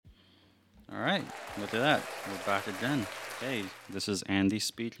All right, look at that. We're back again. Hey, this is Andy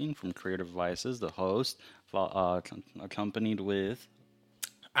speaking from Creative Vices, the host, accompanied with,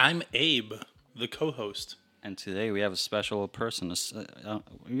 I'm Abe, the co-host. and today we have a special person.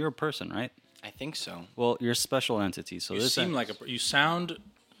 You're a person, right? I think so. Well, you're a special entity. So You this seem like you sound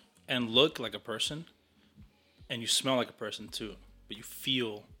and look like a person, and you smell like a person too, but you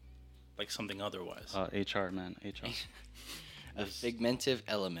feel like something otherwise. HR man, HR. A pigmentive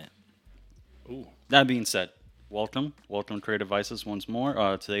element. Ooh, That being said, welcome to Creative Vices once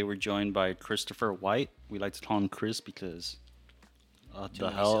more. Today we're joined by Christopher White. We like to call him Chris because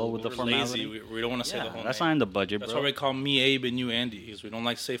the hell with the we're formality. lazy. We don't want to say the whole That's name. not in the budget, That's bro. why we call me Abe and you Andy, because we don't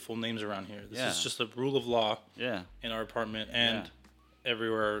like to say full names around here. This Yeah. is just a rule of law Yeah, in our apartment and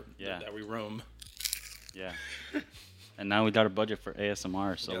everywhere Yeah. that we roam. yeah. And now we got a budget for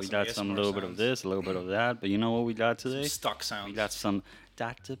ASMR, so got we some got some ASMR little bit of sounds. this, a little bit of that. But you know what we got today? Stock sounds. We got some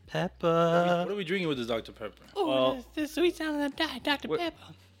Dr. What Pepper. are we drinking with this Dr. Pepper? Well, the sweet sound of Dr. What-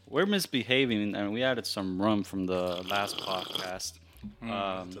 Pepper. We're misbehaving, and we added some rum from the last podcast.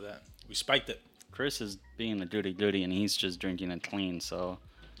 After that, we spiked it. Chris is being a goody, and he's just drinking it clean. So,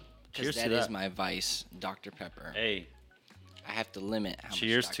 cheers Because to that that. is my vice, Dr. Pepper. Hey, I have to limit how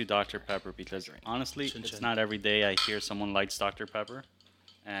cheers much to Dr. Pepper because drink. honestly, Chin it's chin. not every day I hear someone likes Dr. Pepper.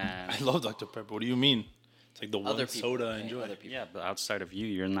 And I love Dr. Pepper. What do you mean? It's like the Other one people, soda I okay, enjoy. other people. yeah, but outside of you,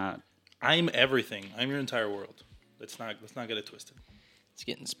 you're not. I'm everything. I'm your entire world. Let's not get it twisted. It's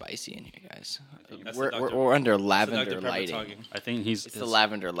getting spicy in here, guys. That's We're, the we're, Dr. we're under That's the lavender Dr. Pepper lighting. talking. I think he's It's the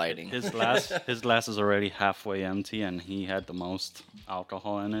lavender lighting. his glass is already halfway empty, and he had the most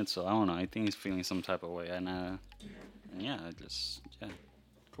alcohol in it. So I don't know. I think he's feeling some type of way, and yeah,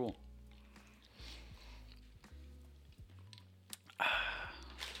 cool.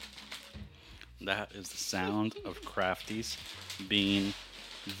 That is the sound of Crafties being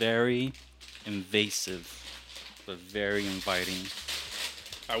very invasive, but very inviting.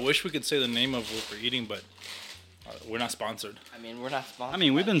 I wish we could say the name of what we're eating, but we're not sponsored. I mean, we're not sponsored. I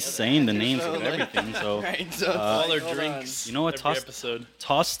mean, we've been saying the names So, of like- everything, so Right, so All like, our hold drinks. You know what, Every toss- episode.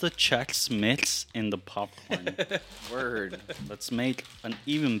 toss the Chex Mix in the popcorn. on. Word. Let's make an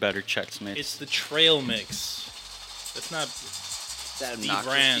even better Chex Mix. It's the trail mix. It's not. That Steve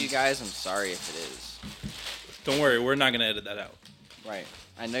obnoxious Rand. to you guys? I'm sorry if it is. Don't worry, we're not gonna edit that out. Right.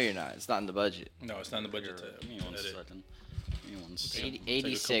 I know you're not. It's not in the budget. No, it's not in the budget to Give me one edit. second. Give me one second.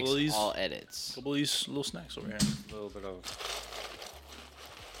 86 of these. all edits. A couple of these little snacks over here. A little bit of.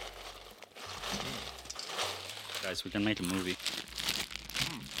 Guys, we can make a movie.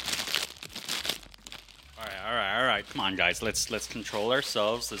 All right. Come on, guys. Let's control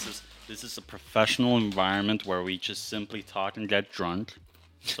ourselves. This is a professional environment where we just simply talk and get drunk.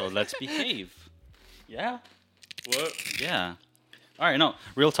 So let's behave. Yeah. What? Yeah. All right, no,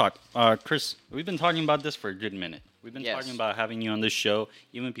 real talk. Chris, we've been talking about this for a good minute. We've been Yes. talking about having you on this show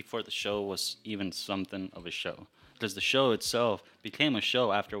even before the show was even something of a show. Because the show itself became a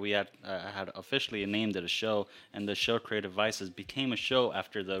show after we had officially named it a show, and the show Creative Vices became a show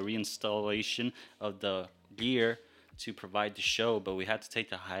after the reinstallation of the gear to provide the show, but we had to take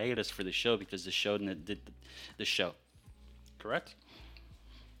the hiatus for the show because the show did the show. Correct?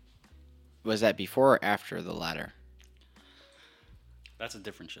 Was that before or after the latter? That's a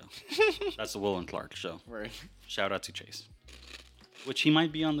different show. That's the Will and Clark show. Word. Shout out to Chase. Which he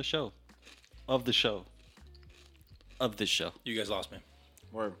might be on the show. Of the show. Of this show. You guys lost me.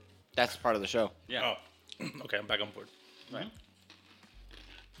 Word. That's part of the show. Yeah. Oh, okay, I'm back on board. Right?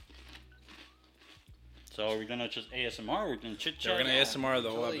 So are we gonna just ASMR? We're gonna chit Yeah, we're chat. gonna ASMR the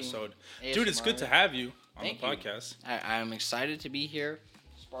whole totally episode. Dude, it's good to ASMR. have you on Thank the you. podcast. I'm excited to be here.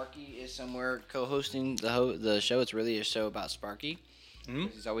 Sparky is somewhere co-hosting the show. It's really a show about Sparky.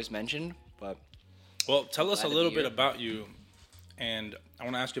 Mhm. He's always mentioned, but Well, tell us a Glad to little be bit here. about you, and I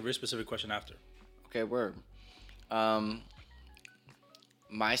want to ask you a very specific question after. okay, word.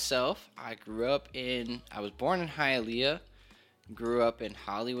 Myself, I was born in Hialeah, grew up in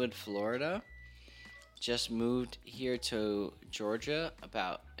Hollywood, Florida. Just moved here to Georgia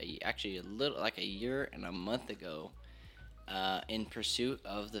about actually a little like a year and a month ago, in pursuit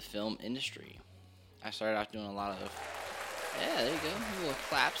of the film industry. I started out doing a lot of there you go, little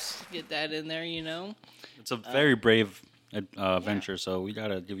claps, get that in there, you know. It's a very brave venture, so we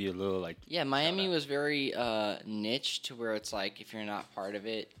gotta give you a little like. Yeah, Miami was very niche to where it's like if you're not part of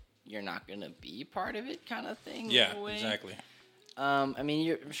it, you're not gonna be part of it, kind of thing. in Yeah, a way. exactly. I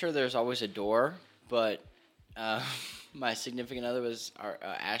mean, I'm sure there's always a door, but my significant other was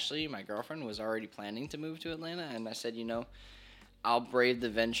Ashley, my girlfriend, was already planning to move to Atlanta, and I said, I'll brave the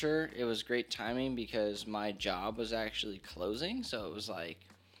venture. It was great timing because my job was actually closing, so it was like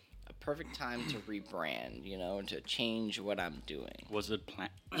a perfect time to rebrand, to change what I'm doing. Was it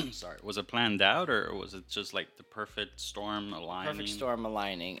Sorry, was it planned out, or was it just like the perfect storm aligning? Perfect storm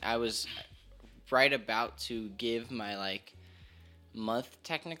aligning. I was right about to give my month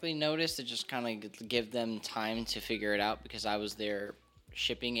technically notice to just kind of give them time to figure it out, because I was their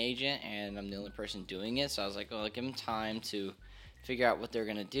shipping agent and I'm the only person doing it. So I was like, well, give them time to figure out what they're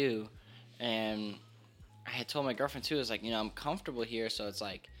gonna do. And I had told my girlfriend too, I was like, I'm comfortable here, so it's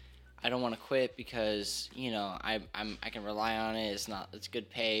like I don't want to quit because I can rely on it. It's good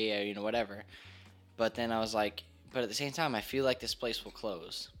pay, whatever. But then I was like, but at the same time, I feel like this place will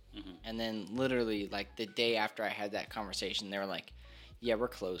close. Mm-hmm. And then literally the day after I had that conversation, they were like, yeah, we're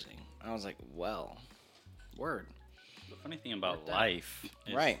closing. And I was like, well, word. The funny thing about life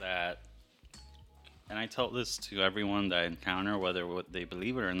is right. that, and I tell this to everyone that I encounter, whether they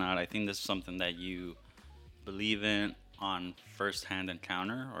believe it or not, I think this is something that you believe in on first-hand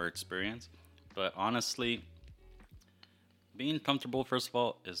encounter or experience. But honestly, being comfortable, first of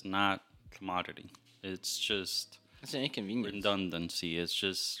all, is not commodity. It's just an inconvenience. Redundancy. It's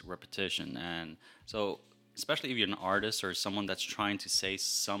just repetition. And so, especially if you're an artist or someone that's trying to say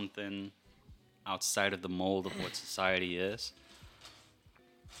something outside of the mold of what society is,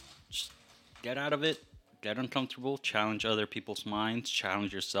 just get out of it, get uncomfortable, challenge other people's minds,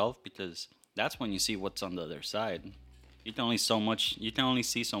 challenge yourself, because that's when you see what's on the other side. You can only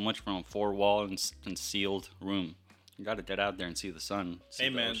see so much from a four-wall and sealed room. You got to get out there and see the sun, see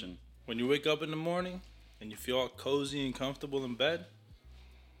the ocean. When you wake up in the morning and you feel all cozy and comfortable in bed,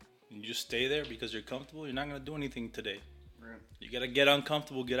 and you just stay there because you're comfortable, you're not going to do anything today. Right. You got to get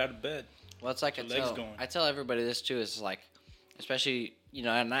uncomfortable, get out of bed. Well, it's like I tell everybody this too. Is like, especially,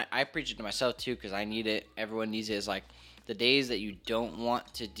 and I preach it to myself too, because I need it. Everyone needs it. Is like the days that you don't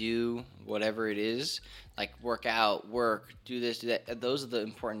want to do whatever it is, like work out, do this, do that. Those are the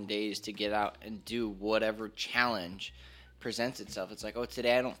important days to get out and do whatever challenge presents itself. It's like, oh,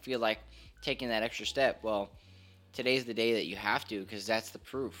 today I don't feel like taking that extra step. Well, today's the day that you have to, because that's the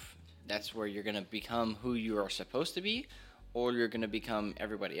proof. That's where you're going to become who you are supposed to be, or you're going to become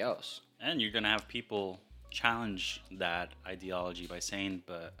everybody else. And you're going to have people challenge that ideology by saying,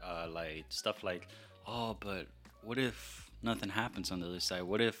 stuff like, oh, but what if nothing happens on the other side?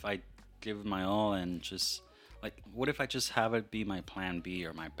 What if I give my all and just, what if I just have it be my plan B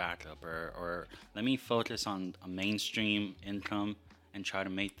or my backup? Or let me focus on a mainstream income and try to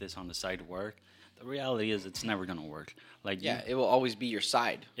make this on the side work? The reality is it's never going to work. It will always be your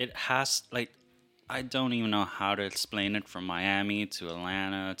side. It has, I don't even know how to explain it, from Miami to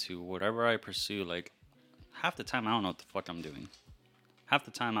Atlanta to whatever I pursue. Half the time I don't know what the fuck I'm doing. Half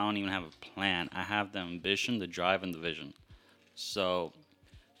the time I don't even have a plan. I have the ambition, the drive, and the vision. So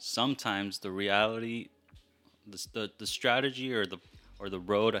sometimes the reality, the strategy or the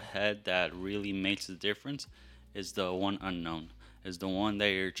road ahead that really makes the difference is the one unknown. Is the one that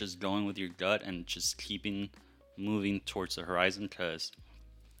you're just going with your gut and just keeping moving towards the horizon. Because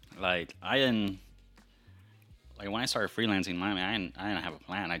when I started freelancing in Miami, I didn't have a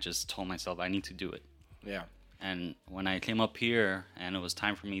plan. I just told myself I need to do it. Yeah. And when I came up here and it was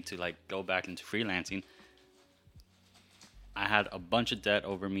time for me to go back into freelancing, I had a bunch of debt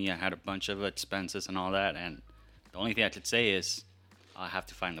over me. I had a bunch of expenses and all that. And the only thing I could say is I have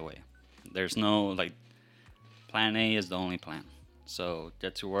to find a way. There's no plan A is the only plan. So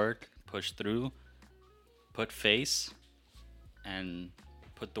get to work, push through, put face, and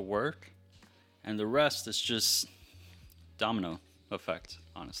put the work. And the rest is just domino effect,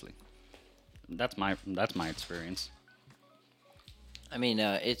 honestly. That's my experience. I mean,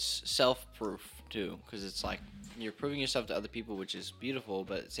 it's self-proof too, because it's you're proving yourself to other people, which is beautiful.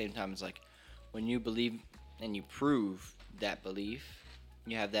 But at the same time, it's when you believe and you prove that belief,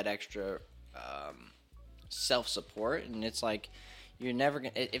 you have that extra self-support, and it's you're never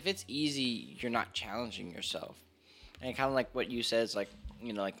gonna. If it's easy, you're not challenging yourself. And kind of what you said is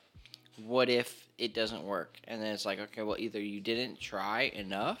what if it doesn't work? And then it's okay, well, either you didn't try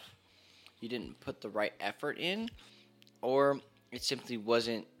enough, you didn't put the right effort in, or it simply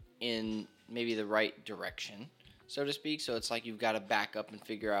wasn't in maybe the right direction, so to speak. So it's you've got to back up and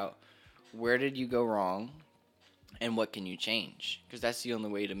figure out where did you go wrong and what can you change, because that's the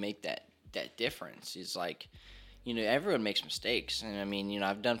only way to make that difference. Is everyone makes mistakes, and I mean,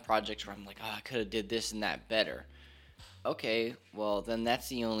 I've done projects where I'm I could have did this and that better. Okay, well, then that's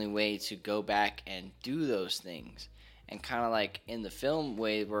the only way to go back and do those things. And kind of in the film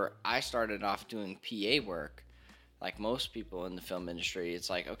way, where I started off doing PA work, like most people in the film industry,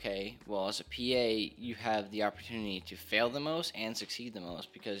 it's okay, well, as a PA, you have the opportunity to fail the most and succeed the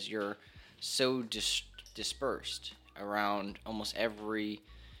most, because you're so dispersed around almost every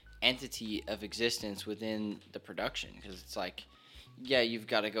entity of existence within the production, because it's like, yeah, you've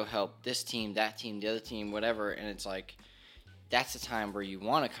got to go help this team, that team, the other team, whatever, and it's like that's the time where you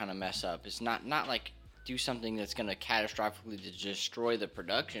want to kind of mess up. It's not like do something that's going to catastrophically destroy the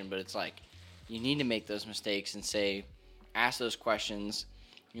production, but it's like you need to make those mistakes and ask those questions.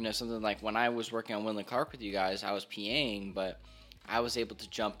 You know, something like when I was working on Winland Clark with you guys, I was PAing, but I was able to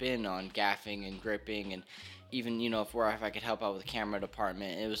jump in on gaffing and gripping, and even, you know, if I could help out with the camera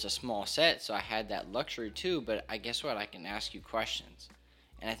department. It was a small set, so I had that luxury too, but I guess what? I can ask you questions.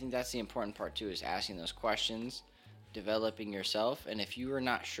 And I think that's the important part too, is asking those questions, developing yourself, and if you are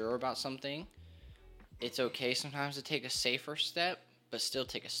not sure about something, it's okay sometimes to take a safer step, but still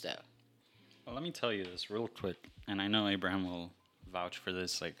take a step. Well, let me tell you this real quick, and I know Abraham will vouch for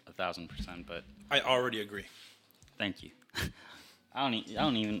this like 1,000%, but I already agree. thank you. I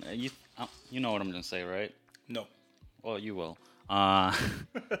don't even you know what I'm gonna say, right? No. Well, you will.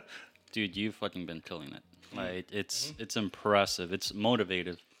 Dude, you've fucking been killing it. Like it's impressive. It's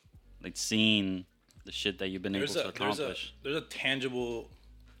motivative. Like seeing the shit that you've been able to accomplish. There's a tangible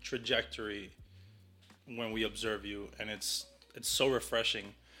trajectory when we observe you, and it's so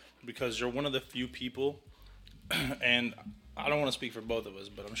refreshing because you're one of the few people, and I don't want to speak for both of us,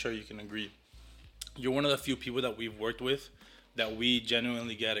 but I'm sure you can agree. You're one of the few people that we've worked with that we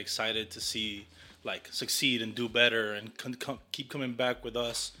genuinely get excited to see like succeed and do better and keep coming back with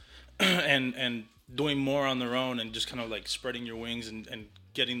us and doing more on their own and just kind of like spreading your wings and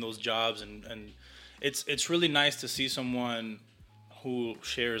getting those jobs and it's really nice to see someone who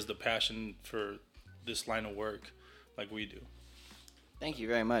shares the passion for this line of work like we do. Thank you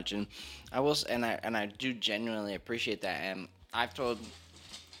very much, and I do genuinely appreciate that. And I've told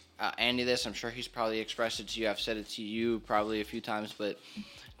Andy this. I'm sure he's probably expressed it to you. I've said it to you probably a few times, but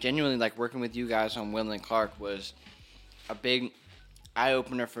genuinely, like working with you guys on Winland Clark was a big eye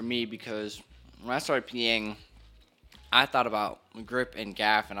opener for me, because when I started PAing, I thought about grip and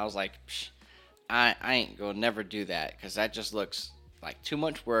gaff, and I was like, I ain't gonna never do that, because that just looks like too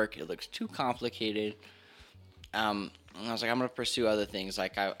much work. It looks too complicated. And I was like, I'm going to pursue other things.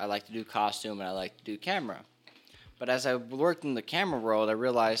 Like, I like to do costume and I like to do camera. But as I worked in the camera world, I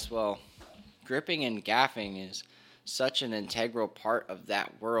realized, well, gripping and gaffing is such an integral part of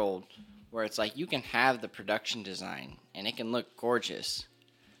that world, where it's like you can have the production design and it can look gorgeous.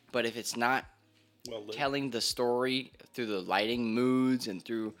 But if it's not telling the story through the lighting moods and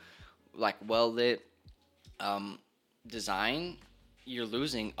through, like, well-lit design, you're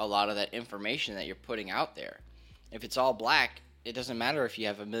losing a lot of that information that you're putting out there. If it's all black, it doesn't matter if you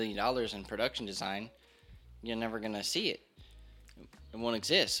have $1 million in production design. You're never going to see it. It won't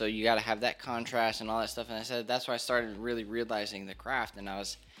exist. So you got to have that contrast and all that stuff. And I said that's why I started really realizing the craft. And I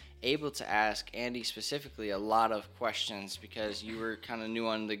was able to ask Andy specifically a lot of questions, because you were kind of new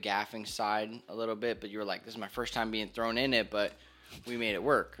on the gaffing side a little bit. But you were like, this is my first time being thrown in it, but we made it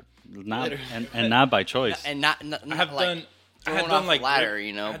work. Not and not by choice. And not I have like done like ladder, grip,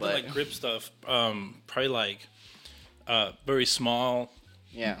 you know. I had but done like grip stuff. Probably like very small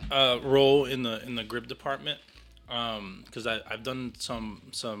role in the grip department, because I've done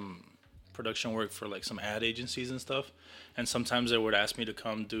some production work for like some ad agencies and stuff, and sometimes they would ask me to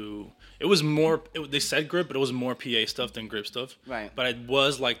come do. It was more. They said grip, but it was more PA stuff than grip stuff. Right. But I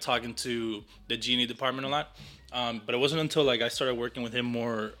was like talking to the Genie department a lot. But it wasn't until like I started working with him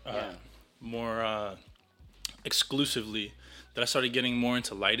more exclusively that I started getting more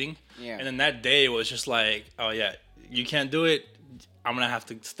into lighting. Yeah. And then that day it was just like, oh yeah, you can't do it. I'm gonna have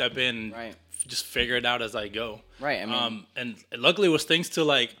to step in, and just figure it out as I go. Right. I mean, and luckily it was thanks to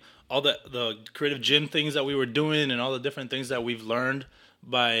like all the creative gym things that we were doing and all the different things that we've learned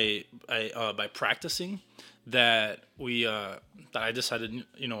by practicing that I decided,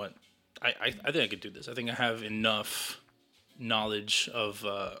 you know what, I think I could do this. I think I have enough knowledge of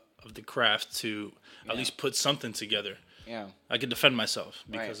the craft to at least put something together. Yeah. I could defend myself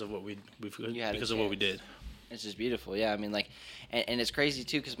because of what we did. It's just beautiful. Yeah, I mean, like, and it's crazy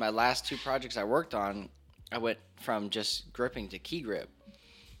too, because my last two projects I worked on, I went from just gripping to key grip,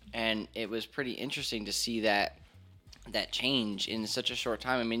 and it was pretty interesting to see that change in such a short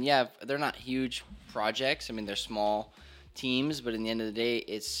time. I mean, yeah, they're not huge projects. I mean, they're small teams, but in the end of the day,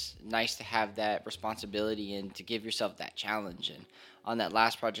 it's nice to have that responsibility and to give yourself that challenge. And on that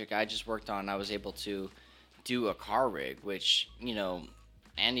last project I just worked on, I was able to do a car rig, which, you know,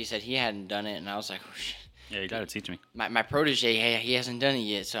 Andy said he hadn't done it, and I was like, oh, shit. Yeah, you gotta teach me. My protege, he hasn't done it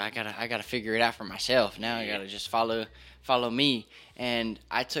yet, so I gotta figure it out for myself. Now I gotta just follow me. And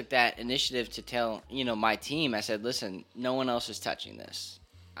I took that initiative to tell, you know, my team. I said, listen, no one else is touching this.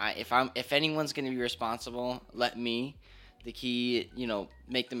 If anyone's gonna be responsible, let me. the key,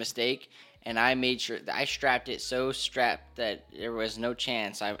 make the mistake. And I made sure that I strapped it so strapped that there was no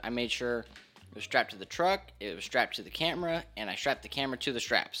chance. I made sure it was strapped to the truck, it was strapped to the camera, and I strapped the camera to the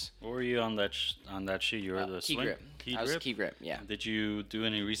straps. What were you on that shoe? You were the Key swing? grip. I was key grip, yeah. Did you do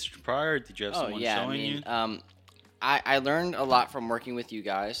any research prior? Did you have someone showing you? I learned a lot from working with you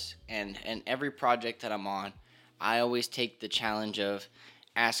guys, and every project that I'm on, I always take the challenge of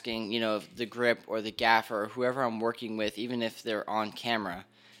asking, if the grip or the gaffer or whoever I'm working with, even if they're on camera,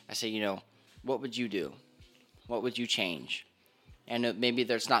 I say, what would you do? What would you change? And maybe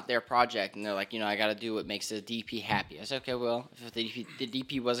there's not their project, and they're like, I got to do what makes the DP happy. I say, okay, well, if the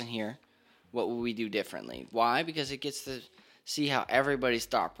DP wasn't here, what would we do differently? Why? Because it gets to see how everybody's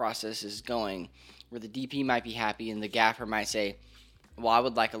thought process is going, where the DP might be happy and the gaffer might say, well, I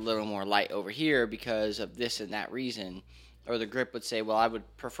would like a little more light over here because of this and that reason. Or the grip would say, well, I would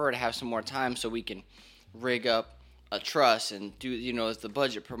prefer to have some more time so we can rig up a truss and do, as the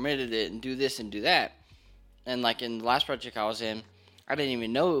budget permitted it, and do this and do that. And like in the last project I was in, I didn't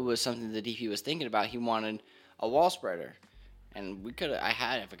even know it was something the DP was thinking about. He wanted a wall spreader. And I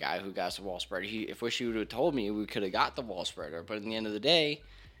had a guy who got us a wall spreader. If he would have told me, we could have got the wall spreader. But in the end of the day,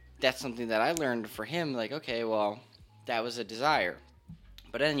 that's something that I learned for him. Like, okay, well, that was a desire.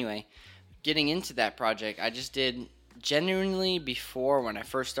 But anyway, getting into that project, I just did genuinely before when I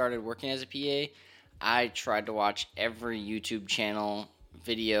first started working as a PA, I tried to watch every YouTube channel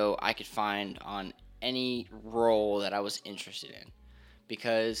video I could find on any role that I was interested in.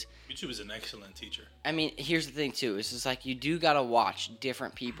 Because YouTube is an excellent teacher. I mean, here's the thing too. It's just like you do gotta watch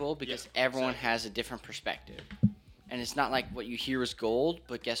different people because everyone has a different perspective. And it's not like what you hear is gold,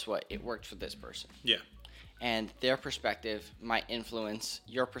 but guess what? It worked for this person. Yeah. And their perspective might influence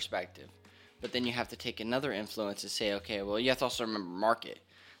your perspective. But then you have to take another influence and say, okay, well, you have to also remember market.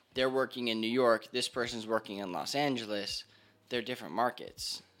 They're working in New York. This person's working in Los Angeles. They're different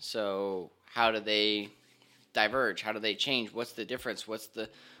markets. So how do they diverge? How do they change? What's the difference? What's the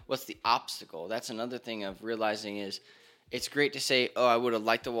obstacle? That's another thing of realizing is it's great to say, oh, I would have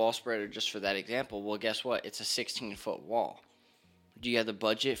liked the wall spreader just for that example. Well, guess what? It's a 16-foot wall. Do you have the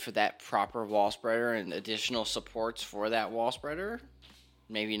budget for that proper wall spreader and additional supports for that wall spreader?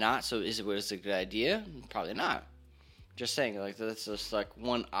 Maybe not. So was it a good idea? Probably not. Just saying, like that's just like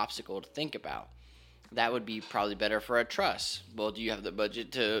one obstacle to think about. That would be probably better for a truss. Well, do you have the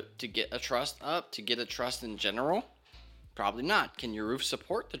budget to get a truss up, to get a truss in general? Probably not. Can your roof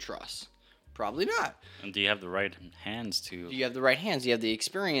support the truss? Probably not. And do you have the right hands to... Do you have the right hands? Do you have the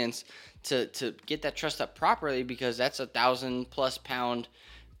experience to get that truss up properly? Because that's 1,000+ pound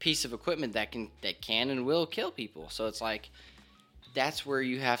piece of equipment that can and will kill people. So it's like, that's where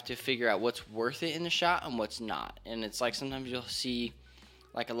you have to figure out what's worth it in the shot and what's not. And it's like sometimes you'll see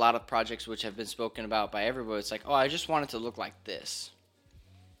like a lot of projects which have been spoken about by everybody. It's like, oh, I just want it to look like this.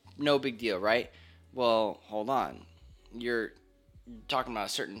 No big deal, right? Well, hold on. You're talking about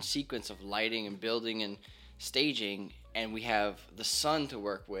a certain sequence of lighting and building and staging, and we have the sun to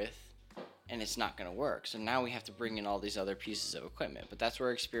work with, and it's not going to work. So now we have to bring in all these other pieces of equipment. But that's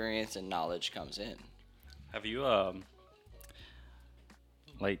where experience and knowledge comes in. Have you,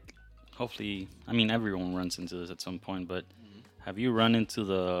 hopefully, I mean, everyone runs into this at some point, but have you run into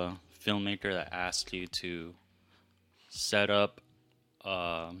the filmmaker that asked you to set up,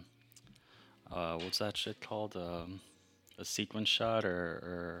 what's that shit called? A sequence shot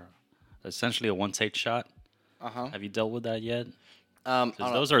or essentially a one-take shot? Uh-huh. Have you dealt with that yet? 'Cause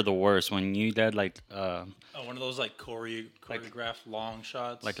I those are the worst. When you get one of those like choreographed long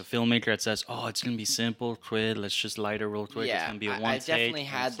shots. like a filmmaker that says, "Oh, it's gonna be simple, quick. Let's just light it real quick. It's gonna be a one I take." definitely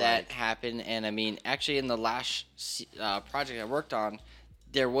had that happen, and I mean, actually, in the last project I worked on,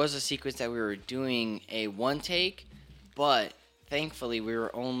 there was a sequence that we were doing a one take, but thankfully we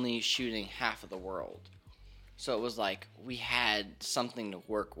were only shooting half of the world, so it was like we had something to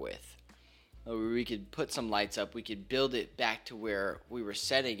work with. We could put some lights up. We could build it back to where we were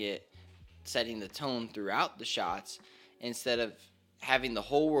setting the tone throughout the shots. Instead of having the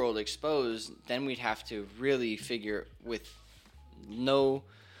whole world exposed, then we'd have to really figure with no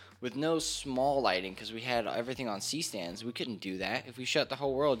small lighting, because we had everything on C-stands. We couldn't do that. If we shut the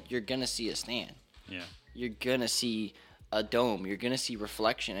whole world, you're going to see a stand. Yeah. You're going to see a dome. You're going to see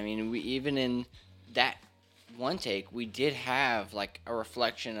reflection. I mean, we even in that one take, we did have like a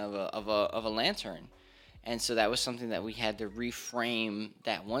reflection of a lantern, and so that was something that we had to reframe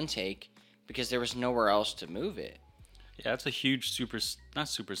that one take because there was nowhere else to move it. Yeah, that's a huge not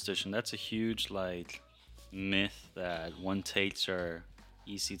superstition. That's a huge like myth that one takes are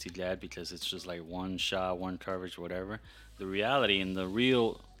easy to get because it's just like one shot, one coverage, whatever. The reality and the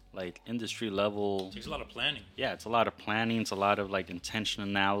real like industry level. It takes a lot of planning. Yeah, it's a lot of planning. It's a lot of like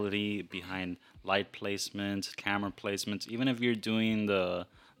intentionality behind light placements, camera placements. Even if you're doing the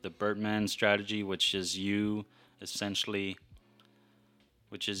Birdman strategy, which is you essentially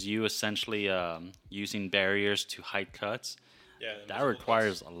using barriers to height cuts. Yeah, That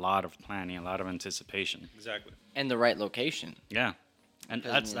requires a lot of planning, a lot of anticipation. exactly. And the right location. Yeah. And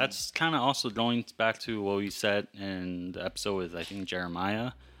Because, that's kind of also going back to what we said in the episode with, I think,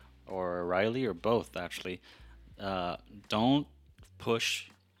 Jeremiah or Riley, or both, actually. Don't push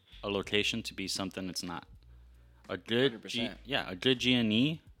a location to be something it's not. A good 100%. a good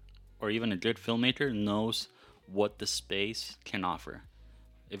G&E or even a good filmmaker knows what the space can offer.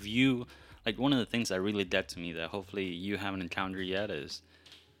 If you, like, one of the things that really dead to me that hopefully you haven't encountered yet is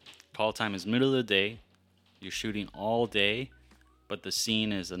call time is middle of the day, you're shooting all day, but the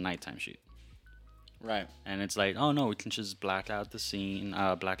scene is a nighttime shoot. Right. And it's like, oh no, we can just black out the scene,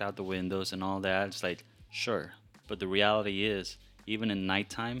 black out the windows and all that. It's like, sure. But the reality is, even in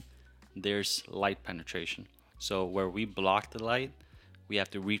nighttime, there's light penetration. So where we block the light, we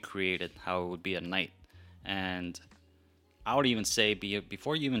have to recreate it how it would be at night. And I would even say,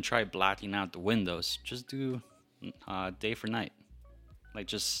 before you even try blacking out the windows, just do day for night. Like,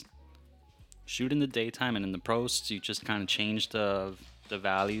 just shoot in the daytime, and in the pros, you just kind of change the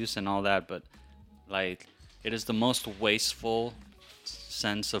values and all that. But like, it is the most wasteful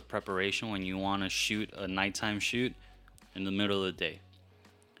sense of preparation when you want to shoot a nighttime shoot in the middle of the day.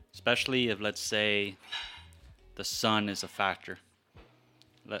 Especially if, let's say, the sun is a factor.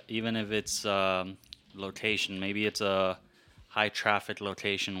 Even if it's location, maybe it's a high traffic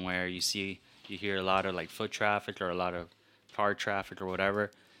location where you hear a lot of like foot traffic or a lot of car traffic or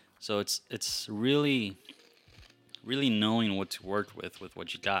whatever. So it's really knowing what to work with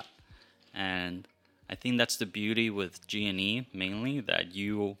what you got. And I think that's the beauty with G&E mainly, that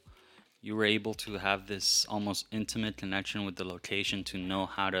you were able to have this almost intimate connection with the location to know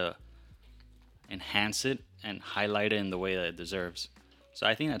how to enhance it and highlight it in the way that it deserves. So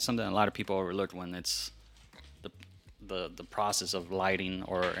I think that's something a lot of people overlook when it's the process of lighting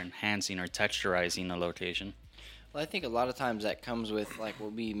or enhancing or texturizing a location. Well, I think a lot of times that comes with, like,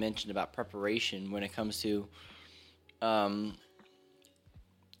 what we mentioned about preparation when it comes to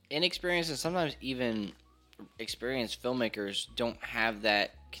inexperienced and sometimes even experienced filmmakers don't have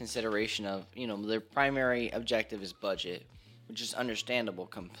that consideration of, their primary objective is budget, which is understandable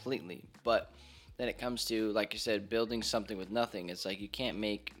completely. But then it comes to, like you said, building something with nothing. It's like you can't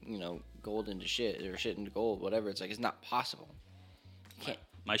make, gold into shit or shit into gold, whatever. It's like it's not possible. You can't.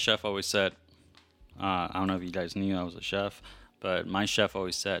 My chef always said, I don't know if you guys knew I was a chef, but my chef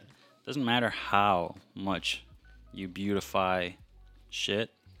always said, doesn't matter how much you beautify shit,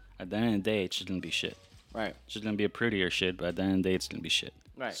 at the end of the day, it's just going to be shit. Right. It's just going to be a prettier shit, but at the end of the day, it's going to be shit.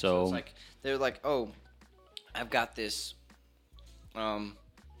 Right. So it's like, they're like, oh, I've got this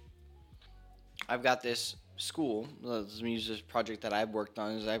school. Let's use this project that I've worked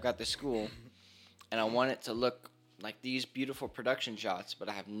on. Is I've got this school, and I want it to look like these beautiful production shots, but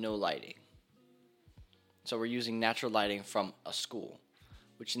I have no lighting. So we're using natural lighting from a school,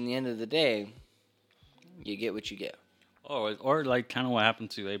 which in the end of the day, you get what you get. Or like kind of what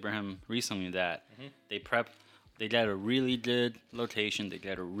happened to Abraham recently, that they got a really good location, they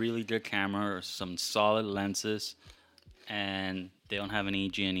got a really good camera or some solid lenses, and they don't have any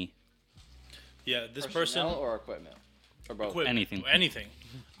G&E. Yeah, this Personnel person or equipment or both. Anything.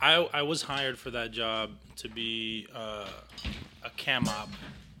 I was hired for that job to be a cam op.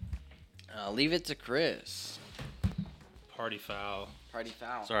 Leave it to Chris. Party foul. Party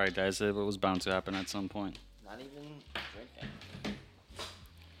foul. Sorry guys, it was bound to happen at some point. Not even drinking.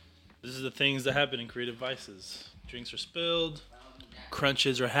 This is the things that happen in creative vices. Drinks are spilled.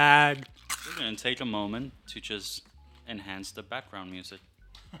 Crunches are had. We're going to take a moment to just enhance the background music.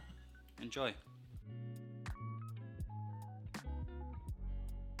 Enjoy.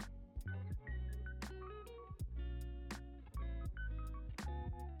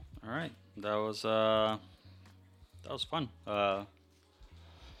 All right, that was fun.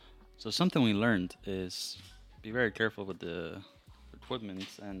 So something we learned is be very careful with the equipment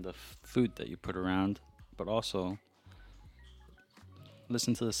and the food that you put around, but also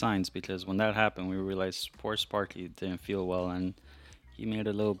listen to the signs, because when that happened, we realized poor Sparky didn't feel well and he made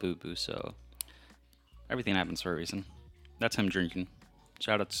a little boo-boo. So everything happens for a reason. That's him drinking.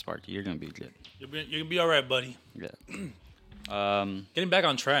 Shout out to Sparky. You're gonna be good. You're gonna be all right, buddy. Yeah. Getting back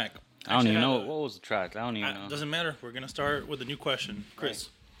on track. I don't even know what was the track. I don't even know. Doesn't matter. We're gonna start with a new question, Chris.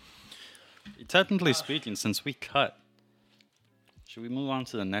 Technically speaking, since we cut, should we move on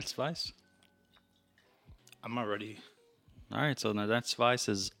to the next vice? I'm not ready. All right, so the next vice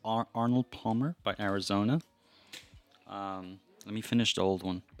is Arnold Palmer by Arizona. Let me finish the old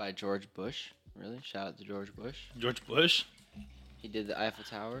one. By George Bush. Really? Shout out to George Bush. George Bush? He did the Eiffel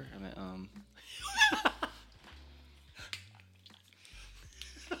Tower. I mean,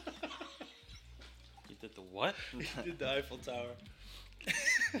 You did the what? He did the Eiffel Tower.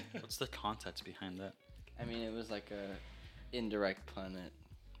 What's the context behind that? I mean, it was like a indirect pun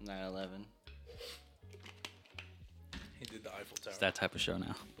at 9/11. He did the Eiffel Tower. It's that type of show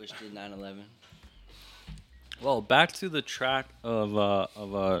now. Bush did 9/11. Well, back to the track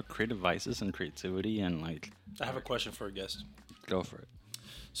of creative vices and creativity and like. I have a question for a guest. Go for it.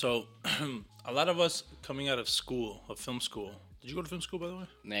 So, a lot of us coming out of school, of film school. Did you go to film school, by the way?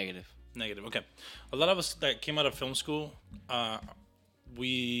 Negative. Negative. Okay. A lot of us that came out of film school,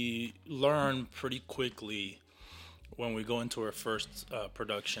 we learn pretty quickly when we go into our first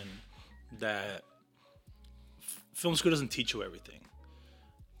production that film school doesn't teach you everything.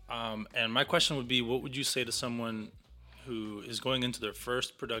 And my question would be, what would you say to someone who is going into their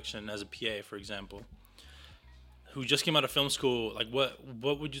first production as a PA, for example, who just came out of film school? Like,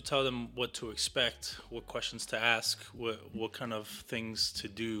 what would you tell them what to expect, what questions to ask, what kind of things to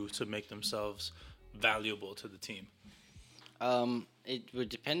do to make themselves valuable to the team? It would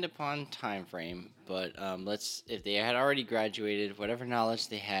depend upon time frame, but if they had already graduated, whatever knowledge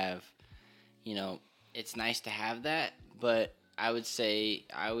they have, it's nice to have that, but I always say,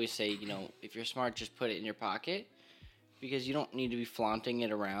 if you're smart, just put it in your pocket, because you don't need to be flaunting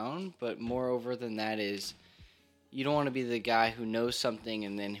it around. But moreover than that is, you don't want to be the guy who knows something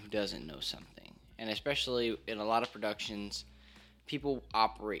and then who doesn't know something. And especially in a lot of productions, people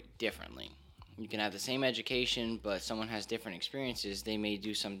operate differently. You can have the same education, but someone has different experiences. They may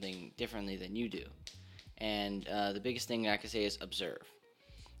do something differently than you do. And the biggest thing I can say is observe.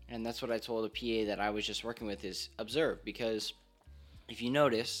 And that's what I told a PA that I was just working with is observe, because if you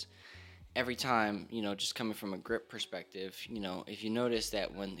notice, every time, just coming from a grip perspective, if you notice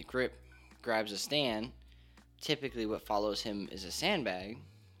that when the grip grabs a stand, typically what follows him is a sandbag,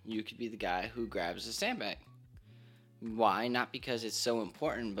 you could be the guy who grabs the sandbag. Why? Not because it's so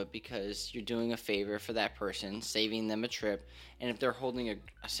important, but because you're doing a favor for that person, saving them a trip. And if they're holding a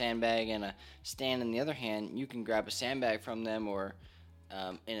sandbag and a stand in the other hand, you can grab a sandbag from them, or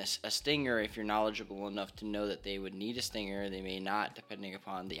in a stinger, if you're knowledgeable enough to know that they would need a stinger. They may not, depending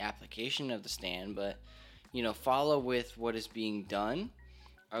upon the application of the stand, but follow with what is being done,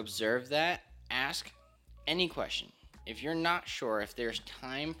 observe that, ask any question. If you're not sure, if there's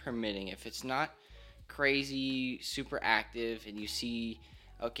time permitting, if it's not crazy super active and you see,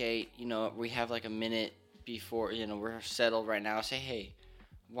 okay, we have like a minute before, we're settled right now, say, hey,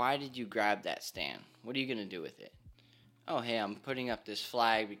 why did you grab that stand? What are you going to do with it? Oh, hey, I'm putting up this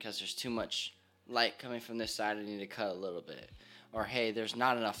flag because there's too much light coming from this side. I need to cut a little bit. Or, hey, there's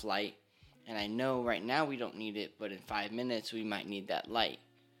not enough light, and I know right now we don't need it, but in 5 minutes we might need that light.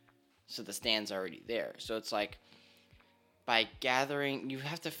 So the stand's already there. So it's like, by gathering, you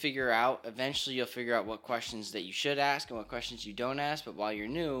have to figure out, eventually you'll figure out what questions that you should ask and what questions you don't ask. But while you're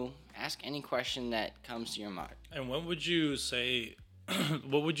new, ask any question that comes to your mind. And what would you say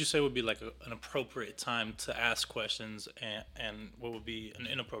would be like an appropriate time to ask questions, and what would be an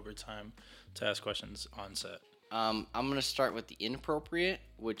inappropriate time to ask questions on set? I'm going to start with the inappropriate,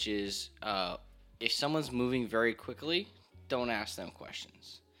 which is if someone's moving very quickly, don't ask them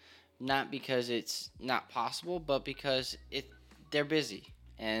questions. Not because it's not possible, but because they're busy.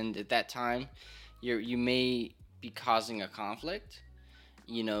 And at that time, you may be causing a conflict.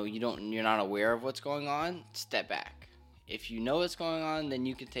 You're not aware of what's going on, step back. If you know what's going on, then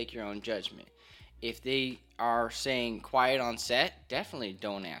you can take your own judgment. If they are saying quiet on set, definitely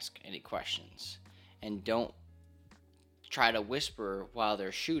don't ask any questions. And don't try to whisper while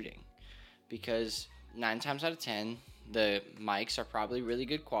they're shooting. Because 9 times out of 10, the mics are probably really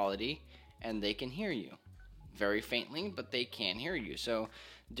good quality and they can hear you. Very faintly, but they can hear you. So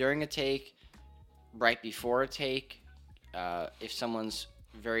during a take, right before a take, if someone's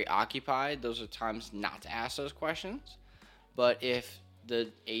very occupied, those are times not to ask those questions. But if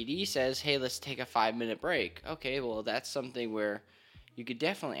the AD says, hey, let's take a 5-minute break, okay, well, that's something where you could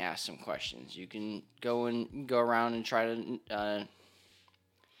definitely ask some questions. You can go around and try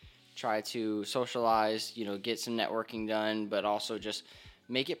to socialize, get some networking done, but also just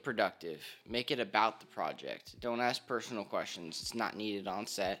make it productive. Make it about the project. Don't ask personal questions. It's not needed on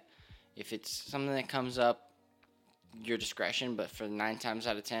set. If it's something that comes up, your discretion, but for 9 times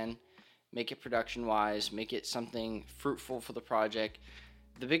out of 10, make it production-wise. Make it something fruitful for the project.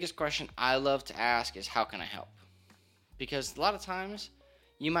 The biggest question I love to ask is, how can I help? Because a lot of times,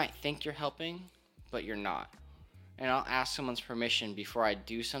 you might think you're helping, but you're not. and I'll ask someone's permission before I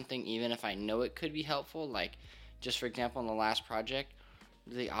do something, even if I know it could be helpful. Like, just for example, in the last project,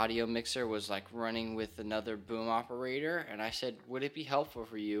 the audio mixer was like running with another boom operator, and I said, would it be helpful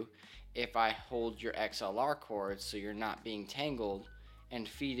for you if I hold your XLR cord so you're not being tangled, and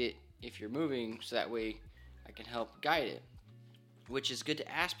feed it if you're moving, so that way I can help guide it? Which is good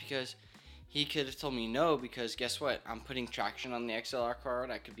to ask, because he could have told me no, because guess what? I'm putting traction on the XLR cord.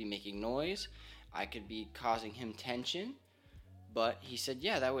 I could be making noise. I could be causing him tension. But he said,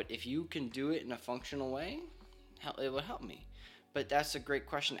 yeah, that would, if you can do it in a functional way, it would help me. But that's a great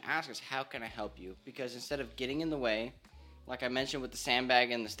question to ask, is how can I help you? Because instead of getting in the way, like I mentioned with the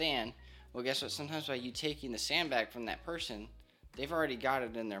sandbag and the stand, well, guess what? Sometimes by you taking the sandbag from that person, they've already got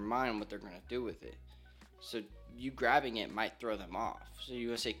it in their mind what they're going to do with it. So you grabbing it might throw them off. So you're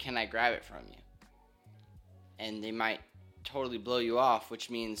going to say, can I grab it from you? And they might totally blow you off, which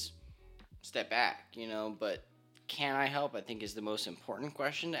means step back, But can I help, I think, is the most important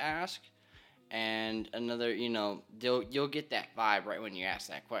question to ask. And another, you'll get that vibe right when you ask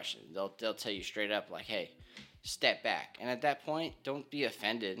that question. They'll tell you straight up, like, hey, step back. And at that point, don't be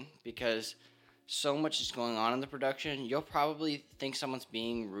offended, because so much is going on in the production. You'll probably think someone's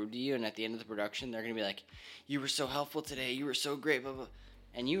being rude to you, and at the end of the production, they're going to be like, you were so helpful today, you were so great, blah, blah.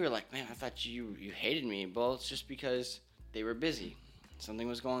 And you were like, man, I thought you hated me. Well, it's just because they were busy. Something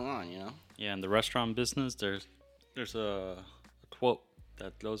was going on, Yeah, in the restaurant business, there's a quote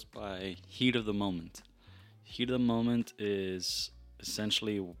that goes by heat of the moment. Heat of the moment is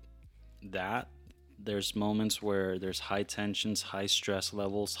essentially that. There's moments where there's high tensions, high stress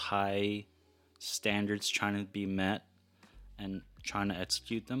levels, high standards trying to be met and trying to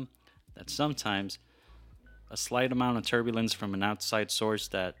execute them, that sometimes a slight amount of turbulence from an outside source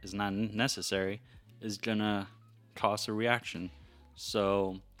that is not necessary is gonna cause a reaction.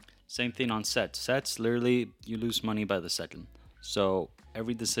 So same thing on sets. Sets, literally, you lose money by the second. So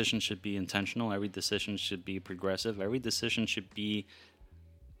every decision should be intentional. Every decision should be progressive. Every decision should be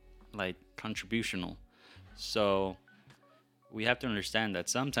like contributional. So we have to understand that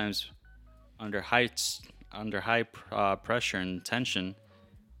sometimes under high pressure and tension,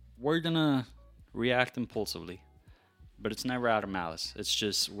 we're gonna react impulsively, but it's never out of malice. It's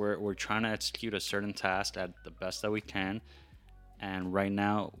just we're trying to execute a certain task at the best that we can, and right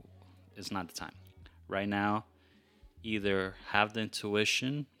now is not the time. Right now, either have the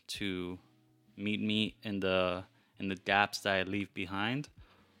intuition to meet me in the gaps that I leave behind,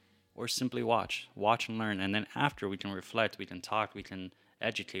 or simply watch and learn, and then after we can reflect, we can talk, we can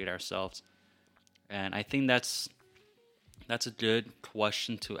educate ourselves. And I think that's a good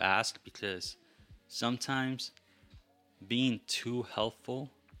question to ask, because sometimes being too helpful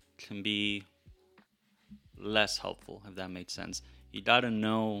can be less helpful, if that makes sense. You gotta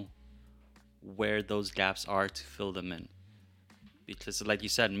know where those gaps are to fill them in. Because like you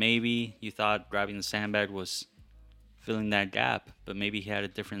said, maybe you thought grabbing the sandbag was filling that gap, but maybe he had a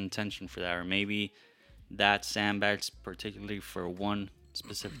different intention for that, or maybe that sandbag's particularly for one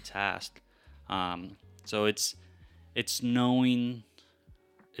specific task. So it's knowing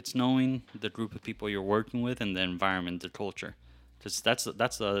the group of people you're working with and the environment, the culture, because that's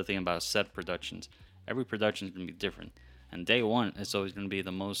the other thing about set productions. Every production is going to be different, and day one is always going to be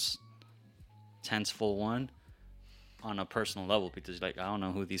the most tenseful one on a personal level, because like, I don't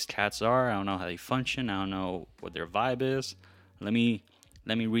know who these cats are, I don't know how they function, I don't know what their vibe is. Let me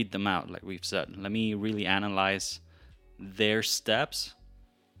read them out, like we've said. Let me really analyze their steps,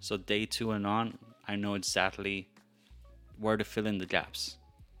 so day 2 and on, I know exactly where to fill in the gaps.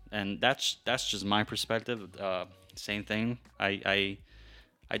 And that's just my perspective. Same thing. I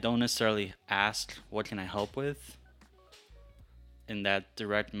don't necessarily ask what can I help with in that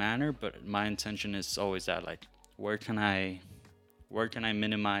direct manner, but my intention is always that, like, where can I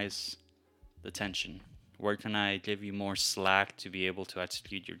minimize the tension? Where can I give you more slack to be able to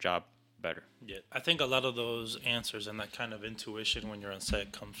execute your job better? Yeah, I think a lot of those answers and that kind of intuition when you're on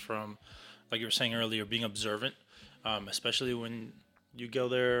set comes from, like you were saying earlier, being observant, especially when you go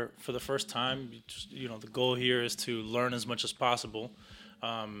there for the first time. The goal here is to learn as much as possible.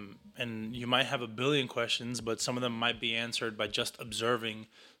 And you might have a billion questions, but some of them might be answered by just observing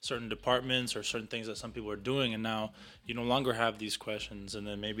certain departments or certain things that some people are doing. And now you no longer have these questions. And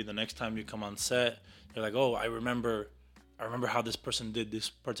then maybe the next time you come on set, you're like, oh, I remember how this person did this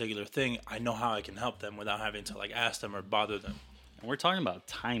particular thing. I know how I can help them without having to like ask them or bother them. And we're talking about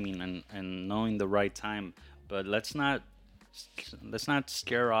timing and knowing the right time, but let's not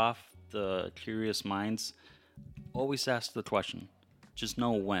scare off the curious minds. Always ask the question. Just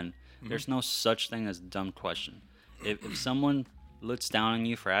know when. Mm-hmm. There's no such thing as a dumb question. If someone looks down on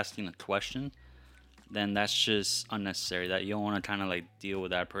you for asking a question, then that's just unnecessary. That you don't want to kind of like deal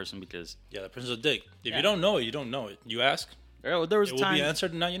with that person because Yeah, the person's a dick. If Yeah. you don't know it, you don't know it. You ask, there was it a will time be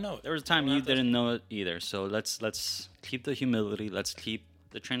answered, and now you know it. there was a time don't you have to- didn't know it either. So let's keep the humility. Let's keep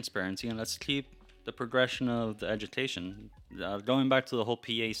the transparency, and let's keep the progression of the education. Going back to the whole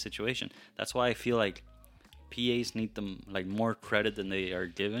PA situation, that's why I feel like PAs need them like more credit than they are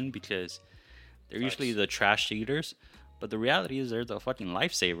given because they're usually Facts. the trash eaters. But the reality is they're the fucking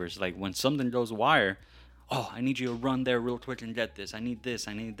lifesavers. Like when something goes wire, oh, I need you to run there real quick and get this. I need this.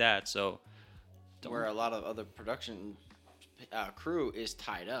 I need that. So Where a lot of other production crew is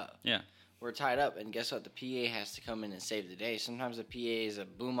tied up. yeah, We're tied up, and guess what? The PA has to come in and save the day. Sometimes the PA is a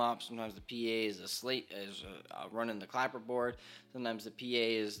boom op. Sometimes the PA is a slate, running the clapperboard. Sometimes the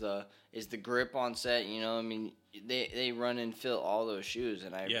PA is the grip on set. You know, I mean, they run and fill all those shoes,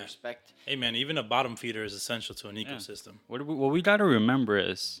 and I Yeah. respect. Hey man, even a bottom feeder is essential to an ecosystem. what we got to remember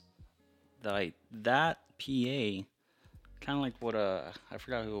is that like that PA, kind of like what I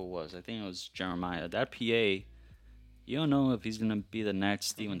forgot who it was. I think it was Jeremiah. That PA, you don't know if he's gonna be the next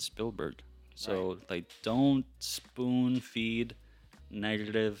Steven Spielberg. So like, don't spoon feed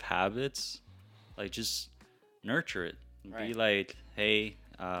negative habits. Like, just nurture it. Be Right. like, hey,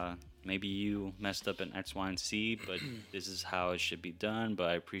 maybe you messed up in X, Y, and Z, but this is how it should be done. But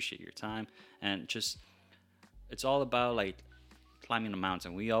I appreciate your time, and just it's all about like climbing the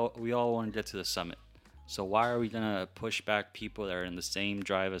mountain. We all want to get to the summit. So why are we gonna push back people that are in the same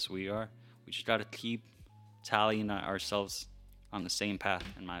drive as we are? We just gotta keep tallying ourselves on the same path,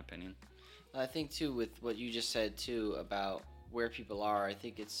 in my opinion. I think too with what you just said too about where people are. I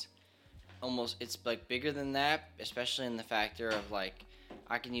think it's like bigger than that, especially in the factor of like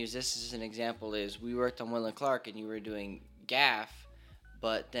I can use this as an example. Is we worked on Will and Clark and you were doing gaff,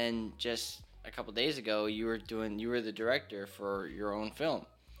 but then just a couple days ago you were the director for your own film,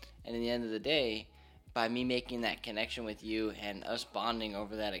 and in the end of the day, by me making that connection with you and us bonding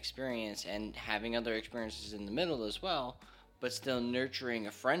over that experience and having other experiences in the middle as well, but still nurturing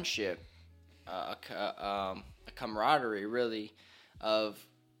a friendship, a camaraderie really of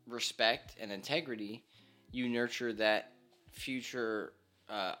respect and integrity, you nurture that future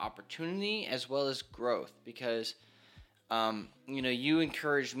opportunity as well as growth because you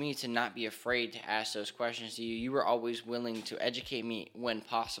encouraged me to not be afraid to ask those questions to you. You were always willing to educate me when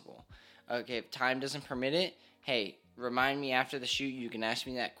possible. Okay, if time doesn't permit it, hey, remind me after the shoot. You can ask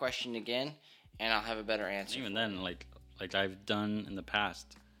me that question again, and I'll have a better answer. Even then, like I've done in the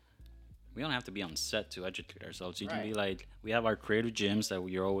past, we don't have to be on set to educate ourselves. You can be like, we have our creative gyms that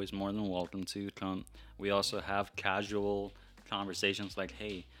you're always more than welcome to come. We also have casual conversations like,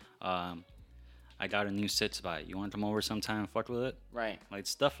 hey, I got a new sit spot. You want to come over sometime and fuck with it? Right. Like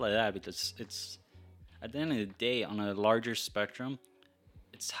stuff like that, because it's at the end of the day, on a larger spectrum,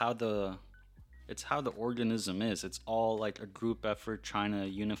 it's how the organism is. It's all like a group effort trying to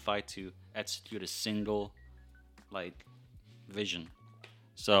unify to execute a single like vision.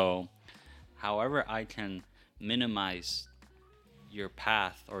 So however I can minimize your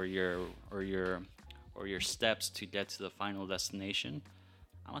path or your steps to get to the final destination,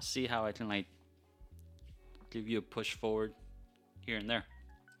 I want to see how I can like give you a push forward here and there.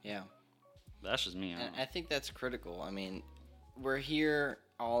 Yeah. That's just me. And I think that's critical. I mean, we're here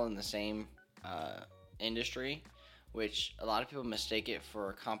all in the same industry, which a lot of people mistake it for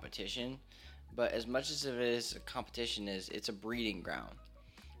a competition. But as much as it is a competition, it's a breeding ground.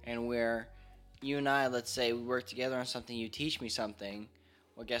 And where you and I, let's say we work together on something, you teach me something,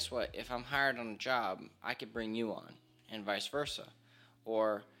 well, guess what? If I'm hired on a job, I could bring you on, and vice versa.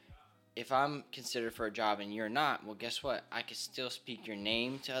 Or if I'm considered for a job and you're not, well, guess what? I could still speak your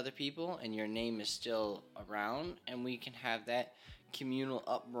name to other people, and your name is still around, and we can have that communal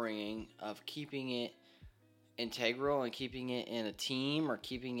upbringing of keeping it integral and keeping it in a team or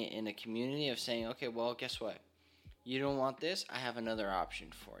keeping it in a community of saying, okay, well, guess what? You don't want this? I have another option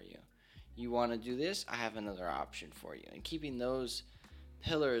for you. You want to do this? I have another option for you. And keeping those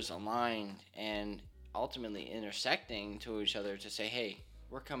pillars aligned and ultimately intersecting to each other to say, hey,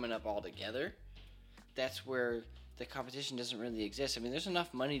 we're coming up all together. That's where the competition doesn't really exist. I mean, there's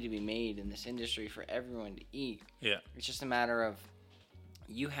enough money to be made in this industry for everyone to eat. Yeah. It's just a matter of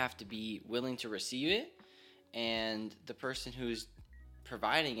you have to be willing to receive it, and the person who's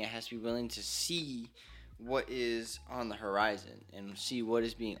providing it has to be willing to see what is on the horizon and see what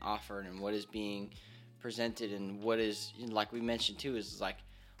is being offered and what is being presented and what is, like we mentioned too, is like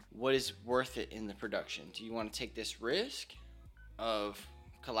what is worth it in the production. Do you want to take this risk of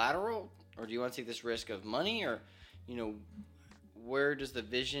collateral, or do you want to take this risk of money, or where does the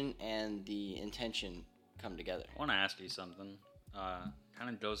vision and the intention come together? I want to ask you something. kind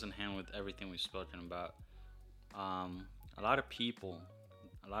of goes in hand with everything we've spoken about. A lot of people,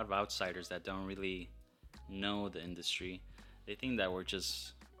 a lot of outsiders that don't really know the industry, they think that we're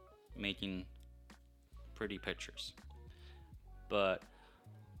just making pretty pictures. But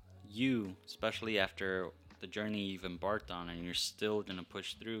you, especially after the journey you've embarked on and you're still going to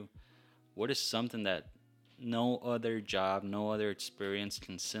push through, what is something that no other job, no other experience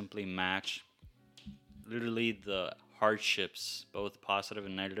can simply match? Literally the hardships, both positive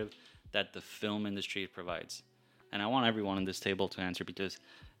and negative, that the film industry provides. And I want everyone on this table to answer, because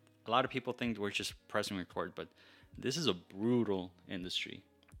a lot of people think we're just pressing record, but this is a brutal industry.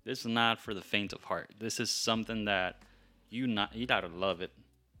 This is not for the faint of heart. This is something that you gotta love it,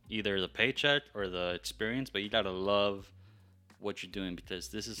 either the paycheck or the experience, but you gotta love what you're doing, because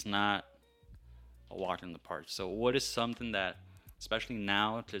this is not a walk in the park. So what is something that, especially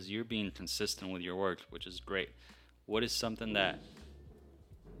now, because you're being consistent with your work, which is great, what is something that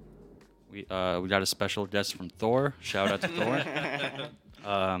we got a special guest from Thor. Shout out to Thor.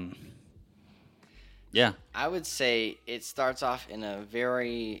 Yeah. I would say it starts off in a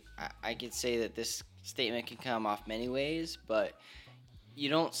very, I could say that this statement can come off many ways, but you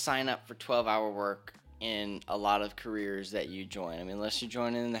don't sign up for 12-hour work in a lot of careers that you join. I mean, unless you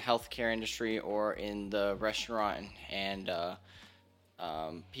join in the healthcare industry or in the restaurant and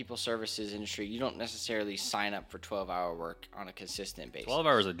people services industry, you don't necessarily sign up for 12-hour work on a consistent basis. 12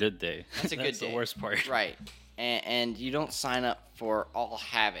 hours a good day. That's a good day. The worst part. Right. And you don't sign up for all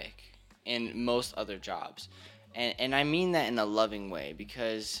havoc in most other jobs. And I mean that in a loving way,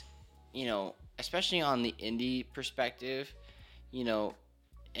 because, you know, especially on the indie perspective, you know,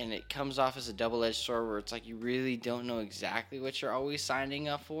 and it comes off as a double-edged sword where it's like you really don't know exactly what you're always signing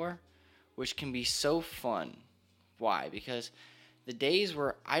up for, which can be so fun. Why? Because the days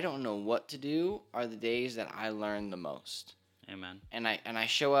where I don't know what to do are the days that I learn the most. Amen. And I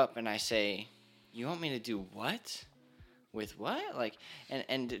show up and I say, you want me to do what? With what? Like,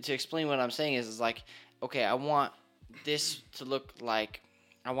 and to explain what I'm saying is like, okay, I want this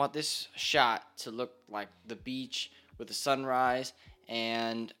shot to look like the beach with the sunrise,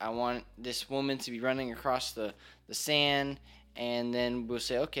 and I want this woman to be running across the sand, and then we'll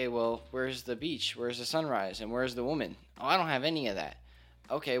say, okay, well, where's the beach? Where's the sunrise? And where's the woman? Oh, I don't have any of that.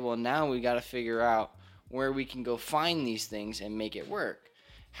 Okay, well, now we got to figure out where we can go find these things and make it work.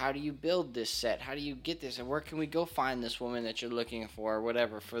 How do you build this set? How do you get this? And where can we go find this woman that you're looking for, or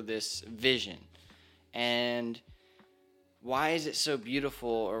whatever, for this vision? And why is it so beautiful,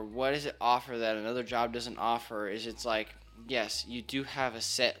 or what does it offer that another job doesn't offer? Is it's like, yes, you do have a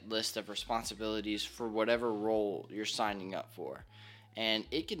set list of responsibilities for whatever role you're signing up for. And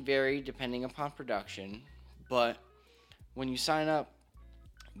it can vary depending upon production, but when you sign up,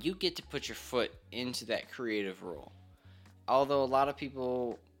 you get to put your foot into that creative role. Although a lot of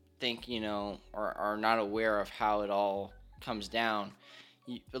people think, you know, or are not aware of how it all comes down,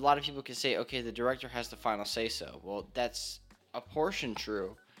 a lot of people can say, okay, the director has the final say-so. Well, that's a portion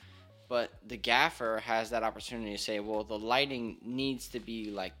true, but the gaffer has that opportunity to say, well, the lighting needs to be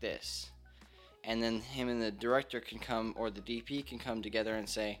like this. And then him and the director can come, or the DP can come together and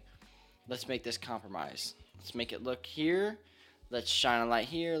say, let's make this compromise. Let's make it look here. Let's shine a light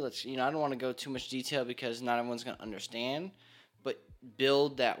here. Let's, you know, I don't want to go too much detail because not everyone's going to understand, but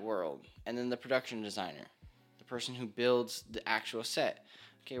build that world. And then the production designer, the person who builds the actual set.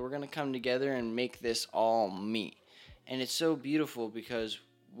 Okay, we're going to come together and make this all meet. And it's so beautiful because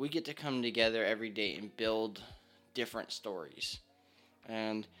we get to come together every day and build different stories.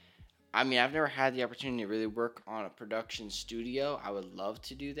 And I mean, I've never had the opportunity to really work on a production studio. I would love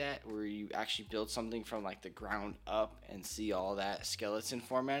to do that, where you actually build something from like the ground up and see all that skeleton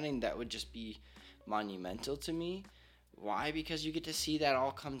formatting. That would just be monumental to me. Why? Because you get to see that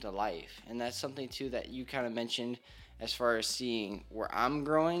all come to life. And that's something too that you kind of mentioned as far as seeing where I'm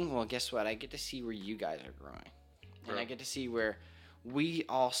growing. Well, guess what? I get to see where you guys are growing. And I get to see where we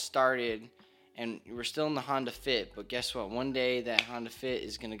all started, and we're still in the Honda Fit, but guess what? One day that Honda Fit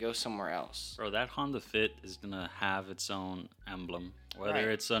is going to go somewhere else. Bro, that Honda Fit is going to have its own emblem. Whether Right.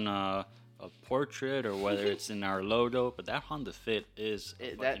 it's on a portrait or whether it's in our logo, but that Honda Fit is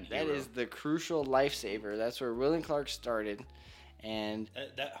a fucking That hero. is the crucial lifesaver. That's where William Clark started. And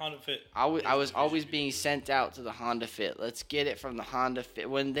That Honda Fit. I was is always vision. being sent out to the Honda Fit. Let's get it from the Honda Fit.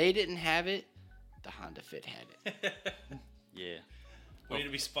 When they didn't have it, the Honda Fit had it. Yeah. We need to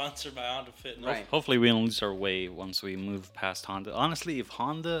be sponsored by Honda Fit. No, Right. Hopefully we don't lose our way once we move past Honda. Honestly, if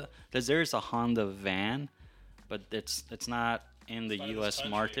Honda, because there's a Honda van, but it's not in the Not in this U.S.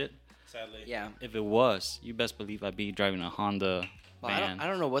 country, market. Sadly. Yeah. If it was, you best believe I'd be driving a Honda Well, van. I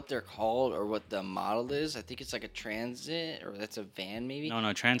don't know what they're called or what the model is. I think it's like a Transit or that's a van maybe.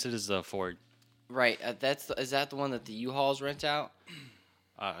 No, Transit is the Ford. Right. Is that the one that the U-Hauls rent out?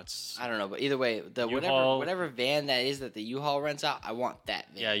 It's I don't know, but either way, the U-Haul- whatever van that is that the U-Haul rents out, I want that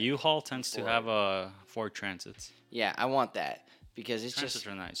van. yeah. U-Haul tends to Ford. have Ford Transits. Yeah, I want that because it's Transits just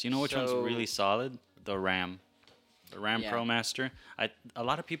are nice. You know which one's so- really solid? The Ram. The Ram Yeah. ProMaster. A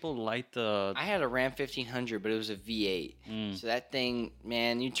lot of people like the. I had a Ram 1500, but it was a V8. So that thing,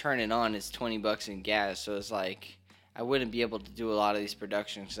 man, you turn it on, it's $20 in gas. So it's like I wouldn't be able to do a lot of these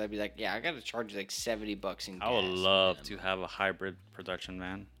productions because I'd be like, yeah, I got to charge you like $70 in gas. I would love to have a hybrid production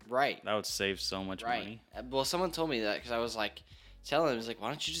van. Right. That would save so much Right. money. Well, someone told me that because I was like telling him, he's like, why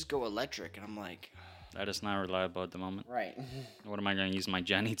don't you just go electric? And I'm like, That is not reliable at the moment. right. What am I going to use my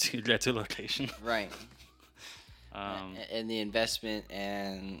Jenny to get to location? Right. Um, And the investment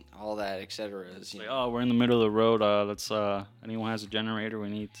and all that, et cetera. Is, like, oh, we're in the middle of the road. Let's. Anyone has a generator? We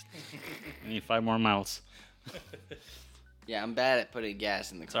need 5 more miles. yeah, I'm bad at putting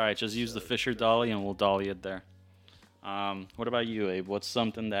gas in the It's car. all right. Just use the Fisher dolly, and we'll dolly it there. What about you, Abe? What's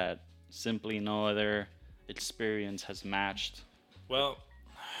something that simply no other experience has matched? Well,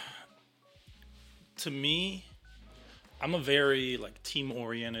 to me, I'm a very like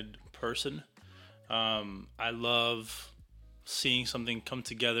team-oriented person. I love seeing something come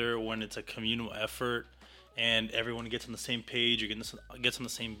together when it's a communal effort and everyone gets on the same page or gets on the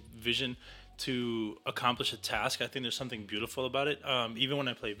same vision to accomplish a task. I think there's something beautiful about it. Even when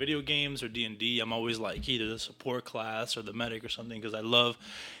I play video games or D&D, I'm always like either the support class or the medic or something because I love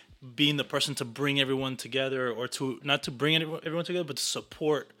being the person to bring everyone together or to not to bring everyone together, but to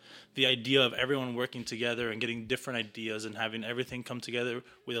support the idea of everyone working together and getting different ideas and having everything come together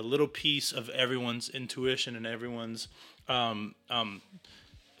with a little piece of everyone's intuition and everyone's,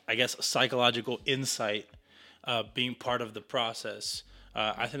 I guess, psychological insight being part of the process.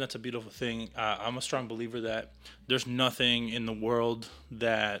 I think that's a beautiful thing. I'm a strong believer that there's nothing in the world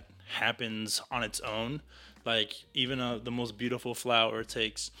that happens on its own. Like even the most beautiful flower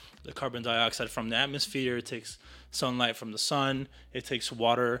takes the carbon dioxide from the atmosphere, it takes sunlight from the sun, it takes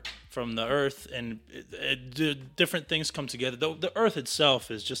water from the earth, and different things come together. The earth itself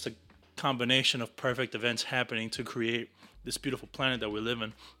is just a combination of perfect events happening to create this beautiful planet that we live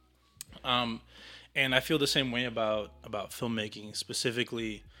in. And I feel the same way about filmmaking,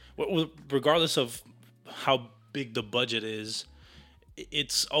 specifically, regardless of how big the budget is.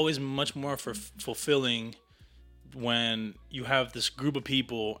 It's always much more fulfilling when you have this group of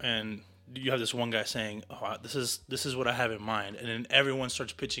people and you have this one guy saying, "Oh, this is what I have in mind," and then everyone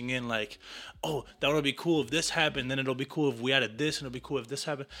starts pitching in like, "Oh, that would be cool if this happened. Then it'll be cool if we added this, and it'll be cool if this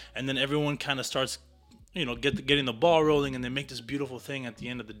happened." And then everyone kind of starts, getting the ball rolling, and they make this beautiful thing at the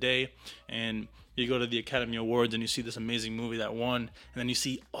end of the day. And you go to the Academy Awards and you see this amazing movie that won, and then you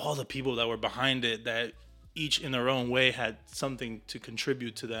see all the people that were behind it that each in their own way had something to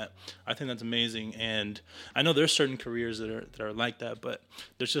contribute to that. I think that's amazing. And I know there's certain careers that are like that, but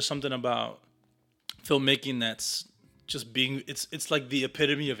there's just something about filmmaking that's just it's like the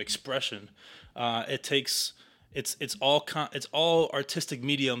epitome of expression. It's all artistic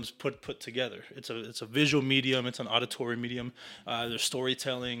mediums put together. It's a visual medium, it's an auditory medium. There's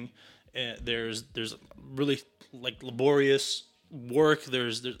storytelling, there's really like laborious work,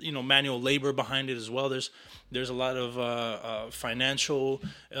 there's manual labor behind it as well. There's a lot of financial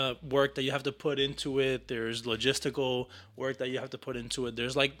work that you have to put into it. There's logistical work that you have to put into it.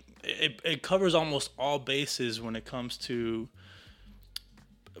 There's like it covers almost all bases when it comes to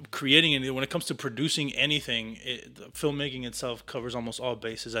creating it. When it comes to producing anything, filmmaking itself covers almost all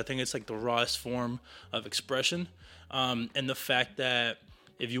bases. I think it's like the rawest form of expression, and the fact that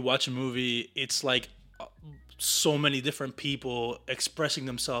if you watch a movie, it's like so many different people expressing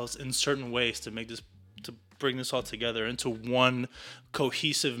themselves in certain ways to bring this all together into one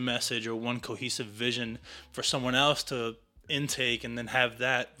cohesive message or one cohesive vision for someone else to intake, and then have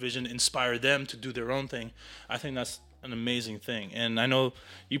that vision inspire them to do their own thing. I think that's an amazing thing. And I know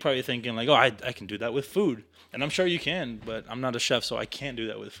you're probably thinking like, oh, I can do that with food. And I'm sure you can, but I'm not a chef, so I can't do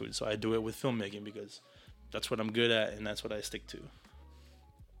that with food. So I do it with filmmaking because that's what I'm good at and that's what I stick to.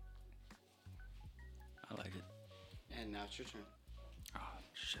 I like it. And now it's your turn. Oh,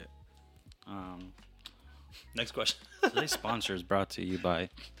 shit. Next question. Today's sponsor is brought to you by.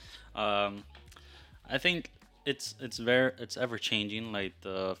 I think it's ever changing. Like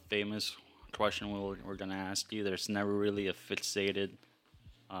the famous question we're gonna ask you. There's never really a fixated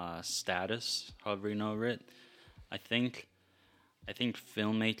status, however you know it. I think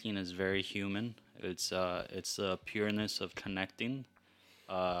filmmaking is very human. It's a pureness of connecting.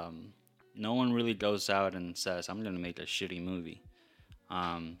 No one really goes out and says, "I'm gonna make a shitty movie."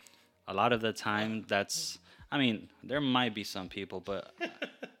 A lot of the time, I mean, there might be some people, but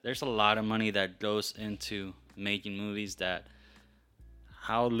there's a lot of money that goes into making movies that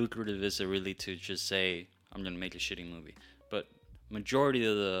how lucrative is it really to just say, I'm going to make a shitty movie? But majority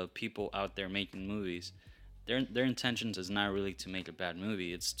of the people out there making movies, their intentions is not really to make a bad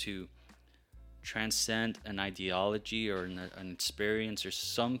movie. It's to transcend an ideology or an experience or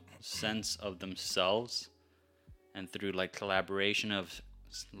some sense of themselves, and through like collaboration of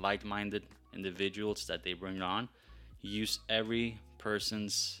like-minded individuals that they bring on, use every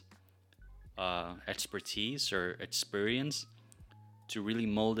person's expertise or experience to really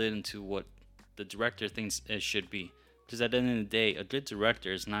mold it into what the director thinks it should be. Because at the end of the day, a good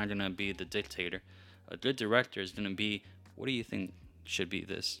director is not going to be the dictator. A good director is going to be, what do you think should be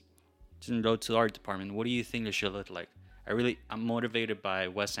this? It's going to go to the art department. What do you think it should look like? I'm motivated by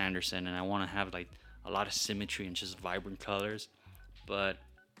Wes Anderson, and I want to have like a lot of symmetry and just vibrant colors, but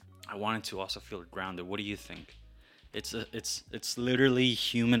I wanted to also feel grounded. What do you think? It's literally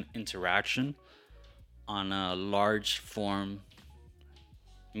human interaction on a large form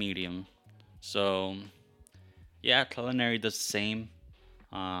medium. So yeah, culinary does the same.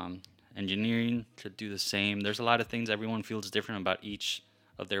 Engineering could do the same. There's a lot of things everyone feels different about each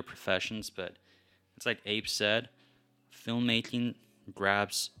of their professions, but it's like Abe said, filmmaking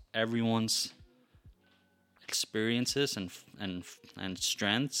grabs everyone's experiences and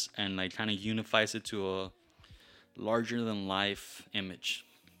strengths and like kind of unifies it to a larger than life image.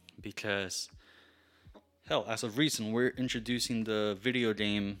 Because hell, as of recent, we're introducing the video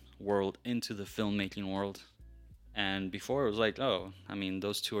game world into the filmmaking world, and before it was like, oh, I mean,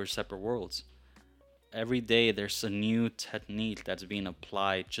 those two are separate worlds. Every day there's a new technique that's being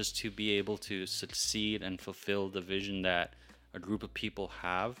applied just to be able to succeed and fulfill the vision that a group of people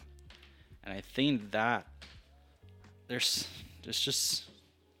have. And I think that there's just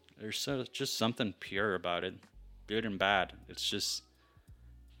something pure about it, good and bad. It's just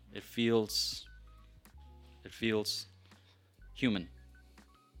it feels human.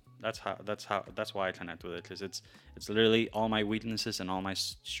 That's why I connect with it, because it's literally all my weaknesses and all my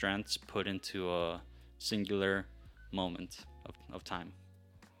strengths put into a singular moment of time.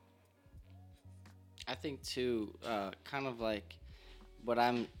 I think too, kind of like what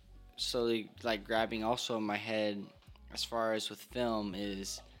I'm slowly like grabbing also in my head as far as with film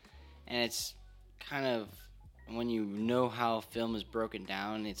is, and it's kind of when you know how film is broken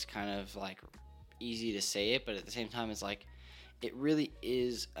down, it's kind of like easy to say it, but at the same time it's like it really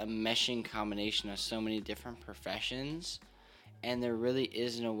is a meshing combination of so many different professions, and there really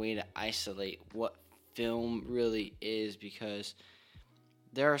isn't a way to isolate what film really is, because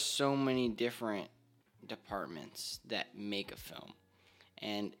there are so many different departments that make a film.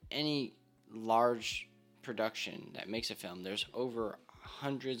 And any large production that makes a film, there's over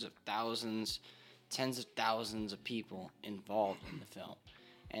hundreds of thousands, tens of thousands of people involved in the film.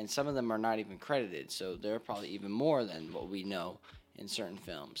 And some of them are not even credited, so they're probably even more than what we know in certain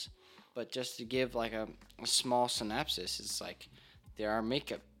films. But just to give like a small synopsis, it's like there's a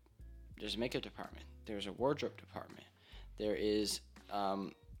makeup department, there's a wardrobe department, there's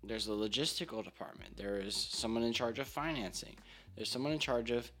a logistical department, there is someone in charge of financing, there's someone in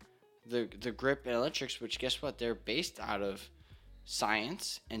charge of the grip and electrics, which guess what? They're based out of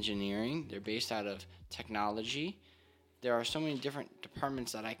science, engineering, they're based out of technology. There are so many different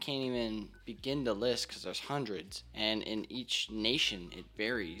departments that I can't even begin to list because there's hundreds. And in each nation, it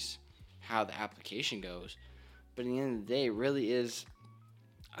varies how the application goes. But at the end of the day, it really is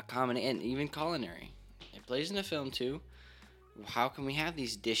a common, and even culinary. It plays in the film too. How can we have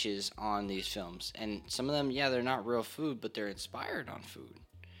these dishes on these films? And some of them, yeah, they're not real food, but they're inspired on food.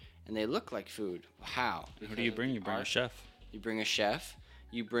 And they look like food. How? Who do you bring? You bring a chef. You bring a chef.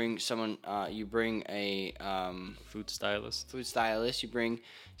 You bring someone. You bring a food stylist. You bring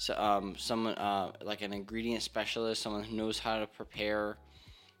someone like an ingredient specialist, someone who knows how to prepare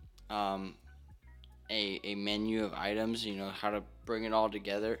a menu of items. You know how to bring it all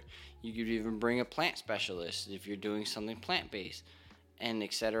together. You could even bring a plant specialist if you're doing something plant-based, and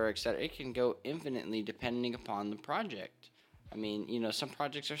et cetera, et cetera. It can go infinitely depending upon the project. I mean, you know, some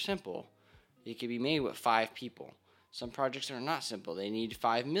projects are simple. It can be made with 5 people. Some projects are not simple. They need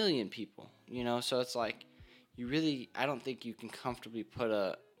 5 million people, you know? So it's like, I don't think you can comfortably put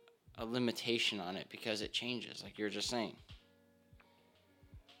a limitation on it because it changes, like you're just saying.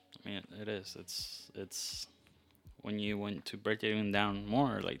 I mean, it is. It's when you want to break it even down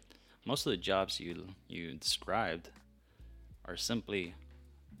more, like most of the jobs you described are simply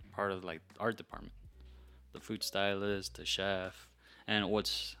part of like art department. The food stylist, the chef, and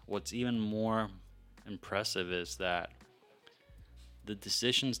what's even more impressive is that the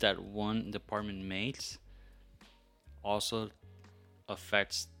decisions that one department makes also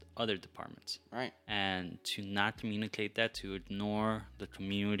affects other departments. Right. And to not communicate that, to ignore the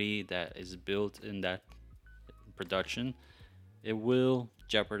community that is built in that production, it will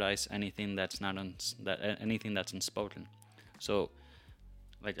jeopardize anything that's not anything that's unspoken. So,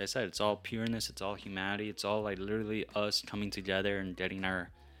 like I said, it's all pureness, it's all humanity, it's all like literally us coming together and getting our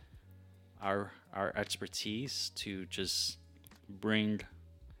expertise to just bring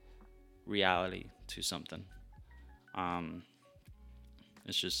reality to something.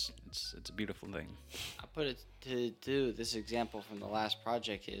 It's a beautiful thing. I put it to do this example from the last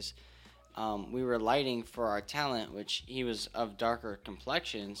project is we were lighting for our talent, which he was of darker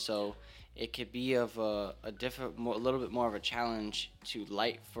complexion, so it could be of a little bit more of a challenge to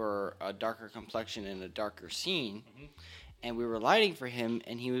light for a darker complexion in a darker scene. Mm-hmm. And we were lighting for him,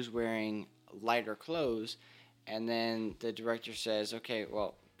 and he was wearing lighter clothes. And then the director says, "Okay,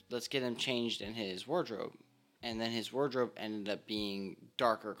 well, let's get him changed in his wardrobe." And then his wardrobe ended up being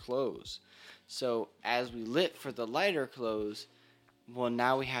darker clothes. So as we lit for the lighter clothes, well,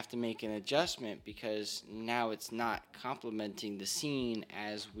 now we have to make an adjustment because now it's not complementing the scene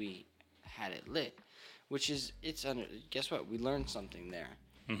as we had it lit, which is, guess what? We learned something there.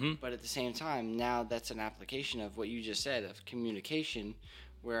 Mm-hmm. But at the same time, now that's an application of what you just said, of communication,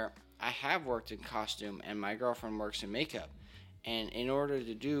 where I have worked in costume and my girlfriend works in makeup. And in order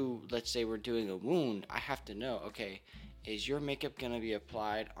to do, let's say we're doing a wound, I have to know, okay, is your makeup going to be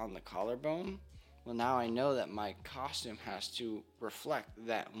applied on the collarbone? Well, now I know that my costume has to reflect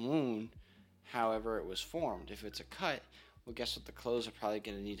that wound, however it was formed. If it's a cut, well, guess what? The clothes are probably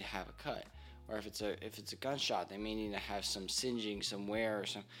going to need to have a cut. Or if it's a gunshot, they may need to have some singeing, some wear, or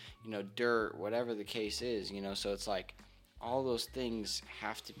some, dirt, whatever the case is, So it's like all those things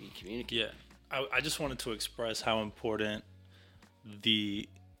have to be communicated. Yeah, I just wanted to express how important the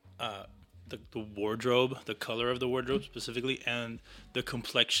wardrobe, the color of the wardrobe specifically, and the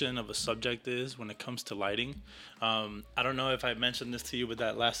complexion of a subject is when it comes to lighting. I don't know if I mentioned this to you, but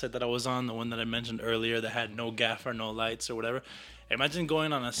that last set that I was on, the one that I mentioned earlier that had no gaffer, no lights or whatever. Imagine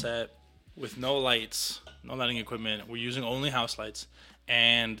going on a set with no lights, no lighting equipment. We're using only house lights,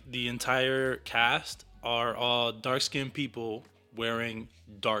 and the entire cast are all dark-skinned people wearing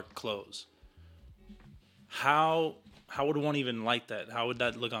dark clothes. How would one even like that? How would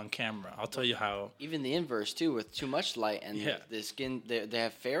that look on camera? I'll tell you how. Even the inverse, too, with too much light and the skin, they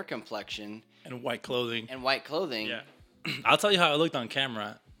have fair complexion. And white clothing. Yeah. I'll tell you how it looked on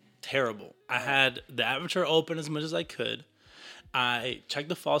camera. Terrible. I had the aperture open as much as I could. I checked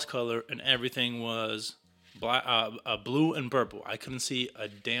the false color, and everything was black, blue and purple. I couldn't see a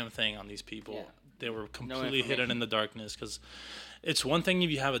damn thing on these people. Yeah. They were completely hidden in the darkness. Because it's one thing if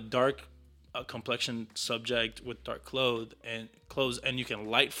you have a dark complexion subject with dark clothes and you can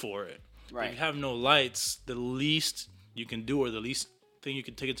light for it. Right. If you have no lights, the least you can do, or the least thing you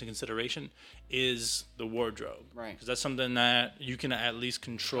can take into consideration, is the wardrobe. Right. Because that's something that you can at least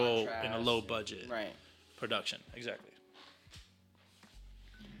control in a low budget right. production. Exactly.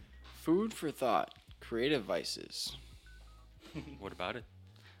 Food for thought. Creative vices. What about it?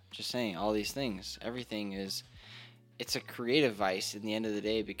 Just saying, all these things. Everything is... It's a creative vice in the end of the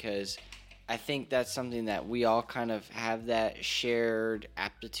day, because I think that's something that we all kind of have that shared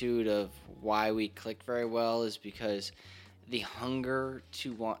aptitude of why we click very well, is because the hunger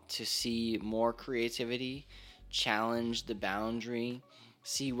to want to see more creativity, challenge the boundary,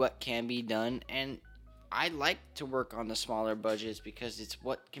 see what can be done. And I like to work on the smaller budgets because it's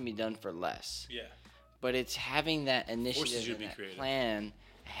what can be done for less. Yeah. But it's having that initiative and that plan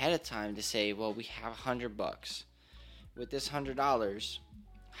ahead of time to say, well, we have $100. With this $100,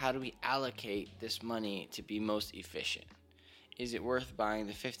 how do we allocate this money to be most efficient? Is it worth buying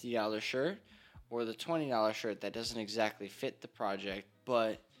the $50 shirt or the $20 shirt that doesn't exactly fit the project,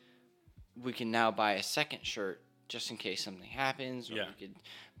 but we can now buy a second shirt just in case something happens, or we could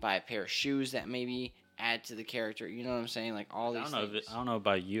buy a pair of shoes that maybe add to the character. You know what I'm saying? Like all these things. I don't know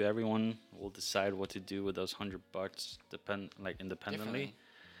about you. Everyone will decide what to do with those $100, independently. Differently.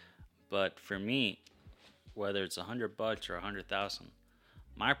 But for me, whether it's $100 or 100,000,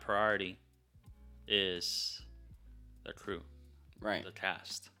 my priority is the crew, right? The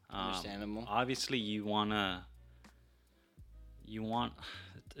cast. Understandable. Obviously,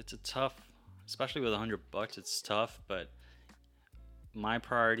 it's a tough, especially with $100. It's tough, but my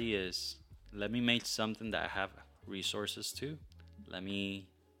priority is, let me make something that I have resources to. Let me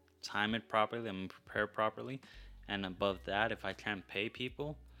time it properly. Let me prepare properly, and above that, if I can't pay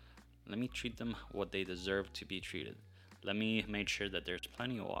people, let me treat them what they deserve to be treated. Let me make sure that there's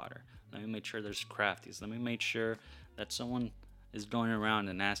plenty of water. Let me make sure there's crafties. Let me make sure that someone is going around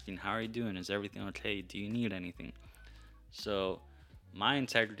and asking, how are you doing? Is everything okay? Do you need anything? So my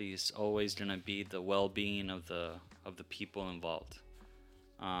integrity is always going to be the well-being of the people involved.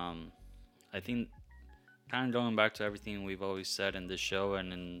 I think kind of going back to everything we've always said in this show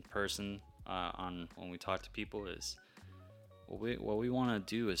and in person on when we talk to people is what we want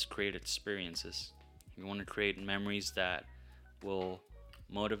to do is create experiences. We want to create memories that will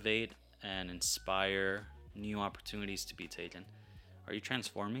motivate and inspire new opportunities to be taken. Are you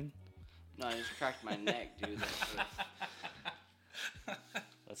transforming? No, I just cracked my neck, dude.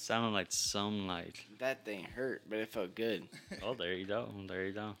 That sounded like some like. That thing hurt, but it felt good. Oh, there you go. There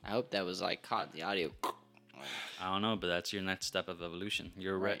you go. I hope that was like caught in the audio. I don't know, but that's your next step of evolution.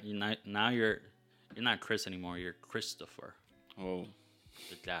 You're Right. You're not Chris anymore. You're Christopher, Oh.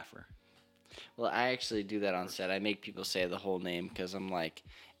 the gaffer. Well, I actually do that on set. I make people say the whole name because I'm like,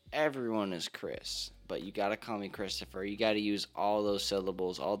 everyone is Chris, but you gotta call me Christopher. You gotta use all those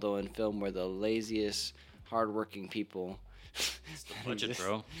syllables. Although in film, we're the laziest, hardworking people. It's the budget,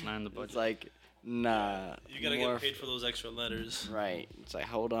 bro. It's not in the budget. It's like, nah. You gotta more get paid for those extra letters. Right. It's like,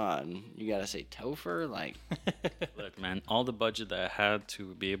 hold on. You gotta say Topher? Like, Look, man, all the budget that I had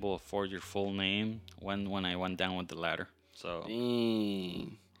to be able to afford your full name when I went down with the ladder. So,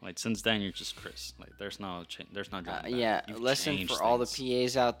 dang. like, since then, you're just Chris. Like, there's no there's no going back. Yeah, You've listen, changed for all the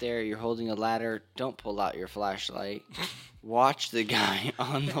things. PAs out there, you're holding a ladder, don't pull out your flashlight. Watch the guy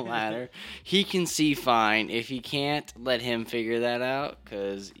on the ladder. He can see fine. If he can't, let him figure that out,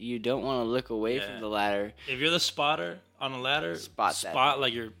 because you don't want to look away Yeah. from the ladder, If you're the spotter on a ladder, Spot that.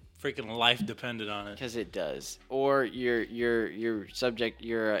 like your freaking life depended on it. because it does. Or your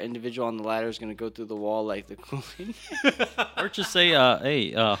individual on the ladder is going to go through the wall like the Kool-Aid. Or just say,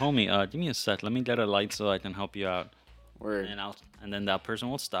 hey, homie, give me a sec. Let me get a light so I can help you out. Word. And then that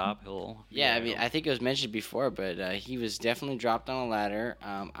person will stop. Yeah, I mean, I think it was mentioned before, but he was definitely dropped on a ladder.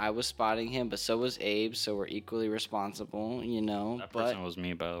 I was spotting him, but so was Abe, so we're equally responsible, you know. that but person was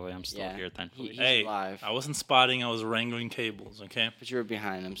me, by the way. I'm still Yeah, here, thankfully. He's Hey, alive. I wasn't spotting. I was wrangling cables. Okay. But you were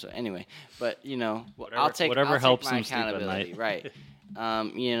behind him, so anyway. But you know, Whatever I'll helps take my him sleep at accountability, night.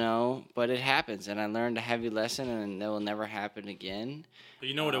 right? You know, but it happens, and I learned a heavy lesson, and it will never happen again. But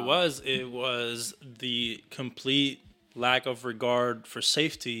you know what it was? It was the complete lack of regard for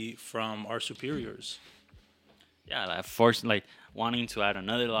safety from our superiors. Yeah, like wanting to add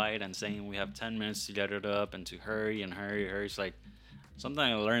another light and saying we have 10 minutes to get it up and to hurry. It's like something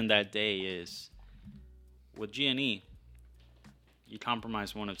I learned that day is with G&E, you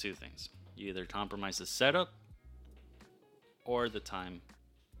compromise one of two things. You either compromise the setup or the time,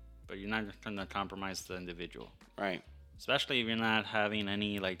 but you're not going to compromise the individual. Right. Especially if you're not having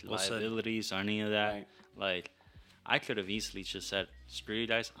any like Well said. liabilities or any of that. Right. Like, I could have easily just said, screw you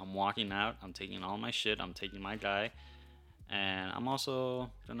guys, I'm walking out, I'm taking all my shit, I'm taking my guy, and I'm also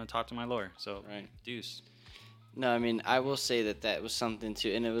gonna talk to my lawyer. So, Right. deuce. No, I mean, I will say that was something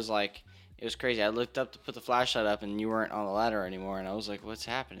too, and it was crazy. I looked up to put the flashlight up, and you weren't on the ladder anymore, and I was like, what's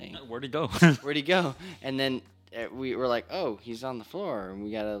happening? Where'd he go? Where'd he go? And then we were like, oh, he's on the floor, and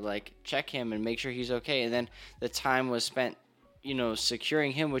we gotta like check him and make sure he's okay. And then the time was spent, you know,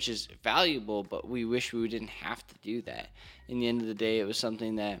 securing him, which is valuable, but we wish we didn't have to do that. In the end of the day, it was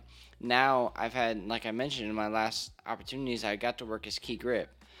something that now I've had, like I mentioned in my last opportunities, I got to work as key grip.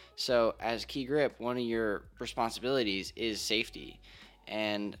 So as key grip, one of your responsibilities is safety,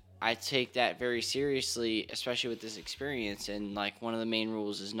 and I take that very seriously, especially with this experience. And like one of the main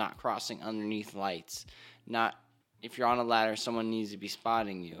rules is not crossing underneath lights. Not if you're on a ladder, someone needs to be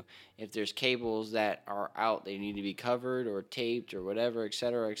spotting you. If there's cables that are out, they need to be covered or taped or whatever, et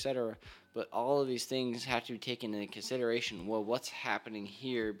cetera, et cetera. But all of these things have to be taken into consideration. Well, what's happening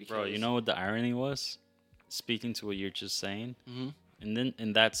here? Because Bro, you know what the irony was? Speaking to what you're just saying, Mhm. and then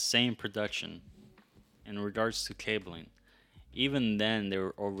in that same production, in regards to cabling, even then they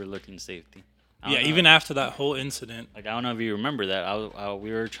were overlooking safety. I don't Yeah, know. even after that whole incident. Like, I don't know if you remember that.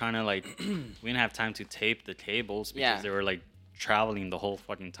 We were trying to, like, we didn't have time to tape the cables because Yeah. they were, like, traveling the whole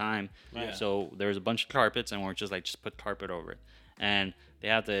fucking time. Right. So there was a bunch of carpets, and we're just like, just put carpet over it. And they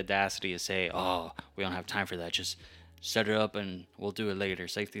had the audacity to say, oh, we don't have time for that. Just set it up, and we'll do it later.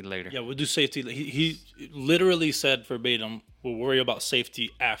 Safety later. Yeah, we'll do safety. He literally said verbatim, we'll worry about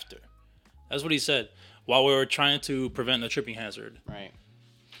safety after. That's what he said while we were trying to prevent a tripping hazard. Right.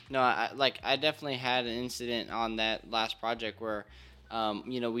 No, I definitely had an incident on that last project where,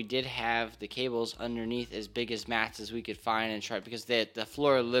 you know, we did have the cables underneath as big as mats as we could find and try, because the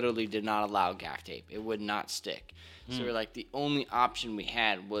floor literally did not allow gaff tape. It would not stick. So we're like, the only option we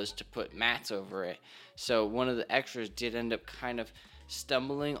had was to put mats over it. So one of the extras did end up kind of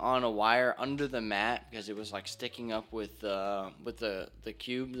stumbling on a wire under the mat because it was like sticking up with the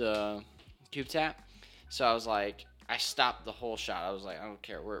cube tap. So I was like, I stopped the whole shot. I was like, I don't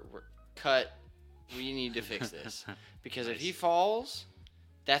care. We're cut. We need to fix this because if he falls,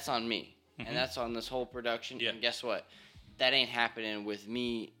 that's on me and that's on this whole production. Yeah. And guess what? That ain't happening with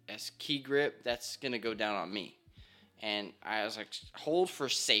me as key grip. That's gonna go down on me. And I was like, hold for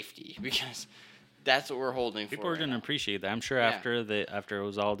safety because that's what we're holding People for. are gonna appreciate that. I'm sure Yeah. after it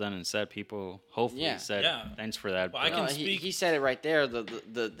was all done and said, people hopefully said, Yeah. thanks for that. Well, I can he, speak- he said it right there.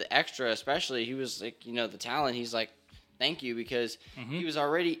 The extra, especially, he was like, the talent. He's like, thank you, because he was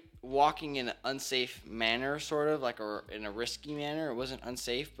already walking in an unsafe manner, sort of like in a risky manner. It wasn't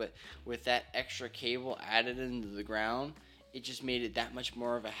unsafe, but with that extra cable added into the ground, it just made it that much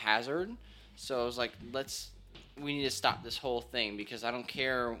more of a hazard. So I was like, we need to stop this whole thing because I don't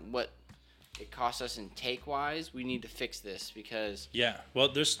care what it costs us in take wise. We need to fix this because Yeah. Well,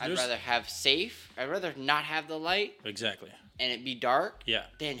 I'd rather have safe. I'd rather not have the light exactly. and it be dark Yeah.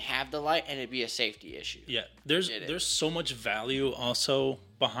 than have the light and it be a safety issue. Yeah, Get it. there's so much value also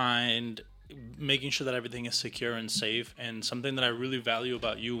behind making sure that everything is secure and safe. And something that I really value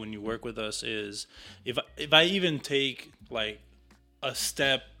about you when you work with us is if I even take like a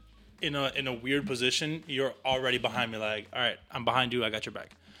step in a weird position, you're already behind me. Like, all right, I'm behind you. I got your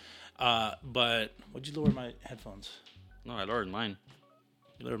back. But would you lower my headphones? No, I lowered mine.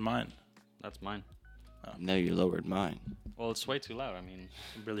 You lowered mine. That's mine. No, you lowered mine. Well, it's way too loud. I mean,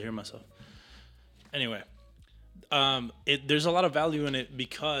 I can barely hear myself. Anyway, there's a lot of value in it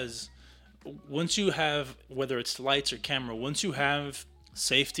because once you have, whether it's lights or camera, once you have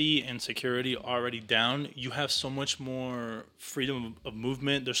safety and security already down, you have so much more freedom of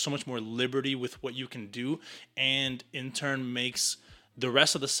movement. There's so much more liberty with what you can do, and in turn makes the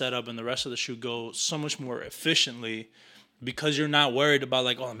rest of the setup and the rest of the shoot go so much more efficiently because you're not worried about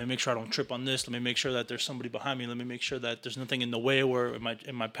like, oh, let me make sure I don't trip on this. Let me make sure that there's somebody behind me. Let me make sure that there's nothing in the way or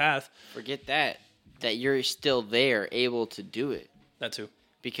in my path. Forget that you're still there, able to do it. That too.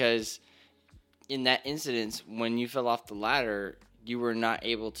 Because in that incident, when you fell off the ladder, you were not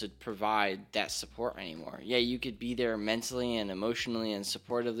able to provide that support anymore. Yeah, you could be there mentally and emotionally and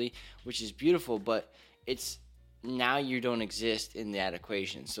supportively, which is beautiful, but it's now you don't exist in that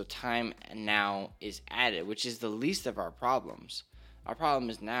equation. So time now is added, which is the least of our problems. Our problem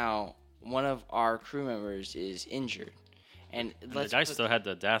is now one of our crew members is injured. And the guy still had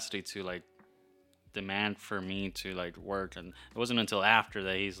the audacity to like demand for me to like work, and it wasn't until after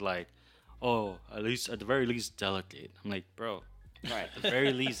that he's like, oh, at the very least delegate. I'm like, bro, right. at the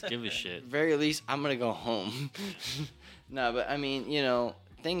very least give a shit. Very least, I'm gonna go home. No, but I mean,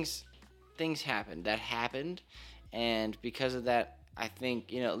 things happened. That happened, and because of that, I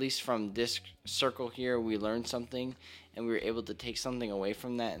think at least from this circle here, we learned something, and we were able to take something away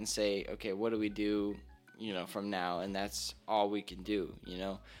from that and say, okay, what do we do, from now? And that's all we can do,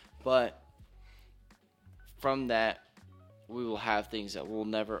 But from that, we will have things that we'll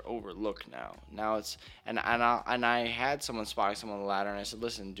never overlook now. Now it's and I had someone spotting someone on the ladder, and I said,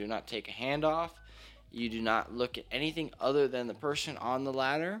 listen, do not take a hand off. You do not look at anything other than the person on the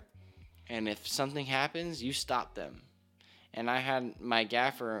ladder, and if something happens, you stop them. And I had my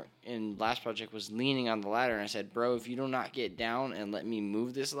gaffer in last project was leaning on the ladder, and I said, bro, if you do not get down and let me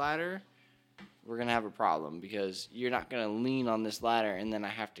move this ladder, we're gonna have a problem because you're not gonna lean on this ladder and then I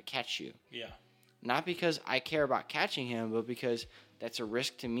have to catch you. Yeah. Not because I care about catching him, but because that's a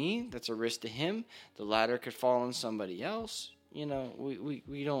risk to me. That's a risk to him. The ladder could fall on somebody else. We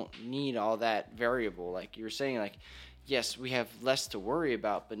don't need all that variable. Like you were saying, like, yes, we have less to worry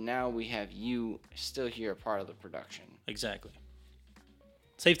about, but now we have you still here, a part of the production. Exactly.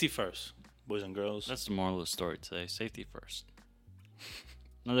 Safety first, boys and girls. That's the moral of the story today. Safety first.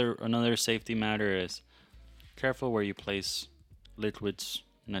 Another safety matter is careful where you place liquids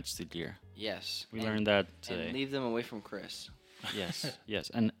next to gear. Yes. We learned that today. And leave them away from Chris. Yes,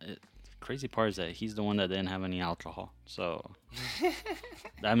 yes. And crazy part is that he's the one that didn't have any alcohol. So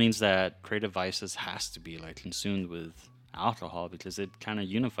that means that Creative Vices has to be like consumed with alcohol because it kind of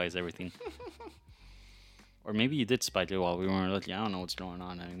unifies everything. Or maybe you did spike it while we weren't looking. I don't know what's going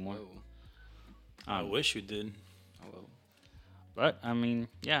on anymore. I wish you did. But I mean,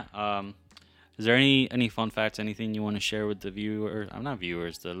 yeah. Is there any fun facts, anything you want to share with the viewer? I'm not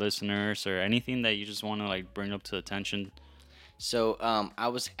viewers, the listeners, or anything that you just want to like bring up to attention? So I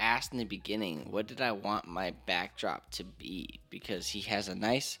was asked in the beginning, what did I want my backdrop to be? Because he has a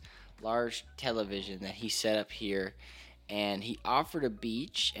nice, large television that he set up here, and he offered a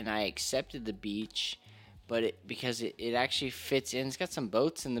beach, and I accepted the beach, but because it actually fits in. It's got some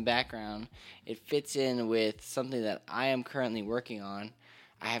boats in the background. It fits in with something that I am currently working on.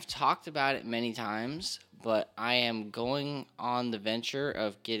 I have talked about it many times, but I am going on the venture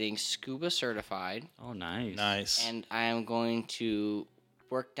of getting scuba certified, Oh, nice. Nice. and I am going to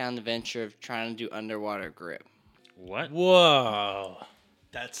work down the venture of trying to do underwater grip. What? Whoa,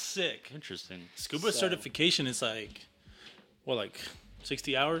 that's sick. Interesting. Scuba So- certification is like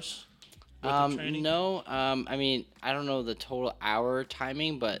 60 hours worth of training? No, I mean, I don't know the total hour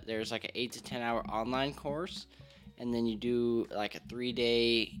timing, but there's like an 8 to 10 hour online course, and then you do like a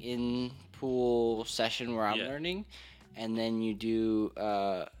 3-day in pool session where I'm Yeah. learning, and then you do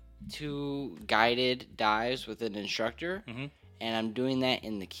 2 guided dives with an instructor, Mhm. and I'm doing that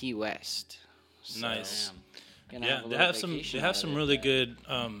in the Key West. So, Nice. gonna Yeah, a they little have some. vacation They have out some of it. really good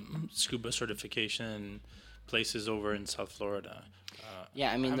scuba certification places over in South Florida.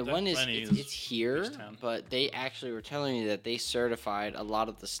 Yeah, I mean, I've the done one is plenty it's here, town. but they actually were telling me that they certified a lot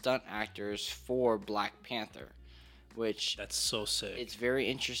of the stunt actors for Black Panther, which That's so sick. it's very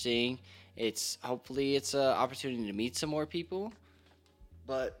interesting. It's hopefully it's an opportunity to meet some more people.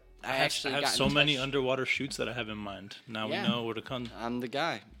 But I actually have got in so many touch- underwater shoots that I have in mind. Now Yeah. we know where to come. I'm the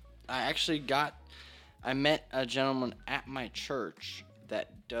guy. I met a gentleman at my church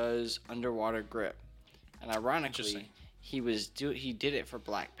that does underwater grip, and ironically, Interesting. he did it for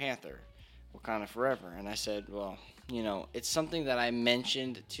Black Panther, Wakanda Forever, and I said, well, it's something that I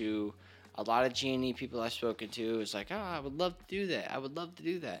mentioned to a lot of G&E people I've spoken to. It's like, oh, I would love to do that. I would love to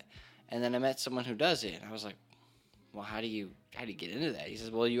do that, and then I met someone who does it, and I was like, well, how do you get into that? He says,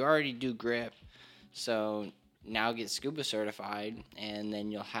 well, you already do grip, so now get scuba certified, and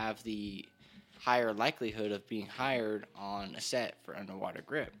then you'll have the higher likelihood of being hired on a set for underwater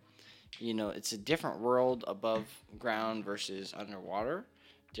grip. It's a different world above ground versus underwater.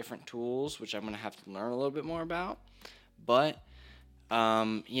 Different tools, which I'm going to have to learn a little bit more about. But,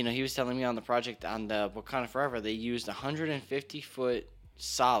 he was telling me on the project on the Wakanda Forever, they used 150-foot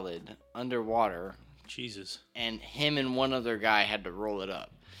solid underwater, Jesus. and him and one other guy had to roll it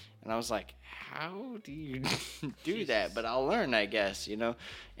up. And I was like, how do you do that? But I'll learn, I guess,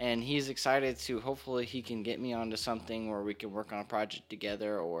 And he's excited to, hopefully he can get me onto something where we can work on a project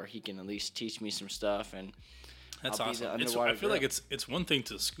together, or he can at least teach me some stuff. And That's I'll be the awesome. underwater I feel like grip. it's one thing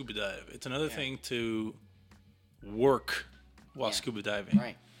to scuba dive. It's another thing to work while Yeah. scuba diving.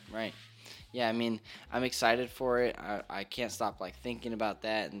 Right. Yeah, I mean, I'm excited for it. I can't stop, thinking about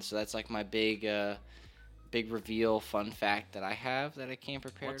that. And so that's, my big reveal fun fact that I have that I came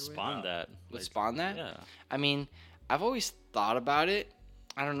prepared What with. spawned that? What spawned that? Yeah. I mean, I've always thought about it.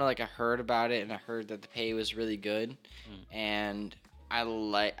 I don't know, I heard about it, and I heard that the pay was really good, and I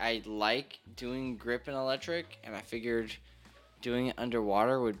like doing grip and electric, and I figured doing it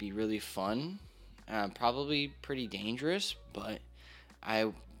underwater would be really fun. Probably pretty dangerous, but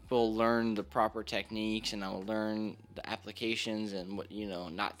I will learn the proper techniques, and I will learn the applications and what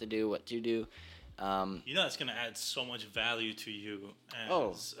not to do, what to do. That's going to add so much value to you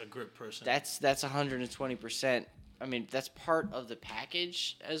as a grip person. That's 120%. I mean, that's part of the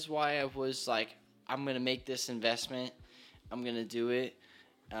package, as why I was like, I'm going to make this investment. I'm going to do it.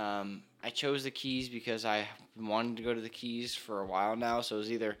 I chose the Keys because I wanted to go to the Keys for a while now. So it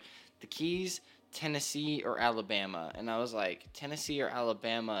was either the Keys, Tennessee, or Alabama. And I was like, Tennessee or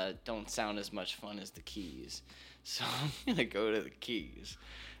Alabama don't sound as much fun as the Keys. So I'm going to go to the Keys.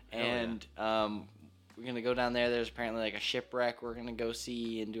 And we're going to go down there. There's apparently a shipwreck we're going to go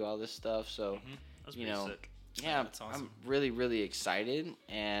see and do all this stuff. So, That's pretty sick. yeah, That's awesome. I'm really, really excited.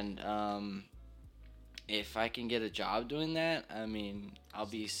 And if I can get a job doing that, I mean, I'll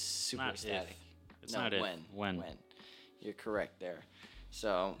be super Not if. ecstatic. It's not if. when. When. You're correct there.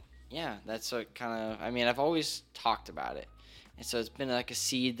 So, yeah, that's what kind of, I've always talked about it. And so it's been a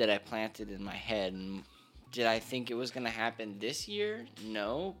seed that I planted in my head. And did I think it was going to happen this year?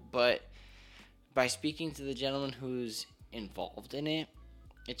 No. But by speaking to the gentleman who's involved in it,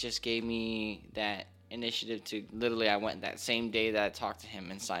 it just gave me that initiative to literally, I went that same day that I talked to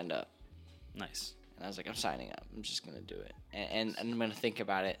him and signed up. Nice. And I was like, I'm signing up. I'm just going to do it. And I'm going to think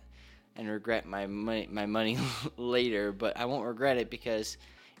about it and regret my money later. But I won't regret it because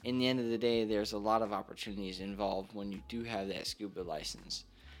in the end of the day, there's a lot of opportunities involved when you do have that scuba license.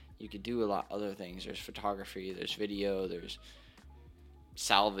 You could do a lot of other things. There's photography, there's video, there's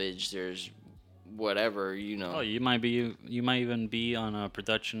salvage, there's whatever, Oh, you might even be on a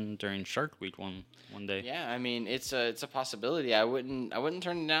production during Shark Week one day. Yeah, I mean, it's a possibility. I wouldn't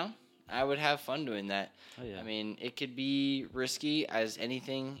turn it down. I would have fun doing that. Oh, yeah. I mean, it could be risky as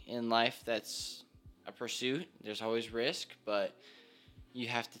anything in life that's a pursuit. There's always risk, but you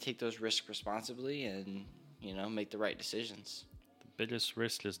have to take those risks responsibly and, make the right decisions. The biggest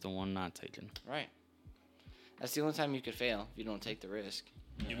risk is the one not taken. Right. That's the only time you could fail if you don't take the risk.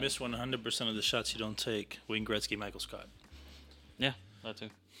 You miss 100% of the shots you don't take. Wayne Gretzky, Michael Scott. Yeah, that too.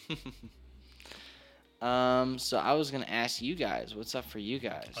 So I was gonna ask you guys, what's up for you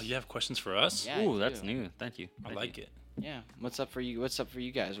guys? Oh, you have questions for us? Yeah, Ooh, I that's do. new. Thank you. I like it. Yeah. What's up for you? What's up for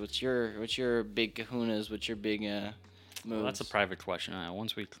you guys? What's your big kahunas? What's your big moves? Well, that's a private question.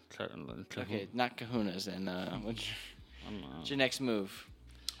 Once we Okay, not kahunas. And what's your next move?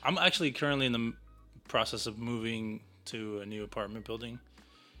 I'm actually currently in the process of moving to a new apartment building.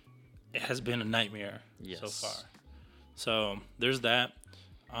 It has been a nightmare so far. So there's that.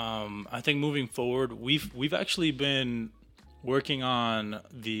 I think moving forward, we've actually been working on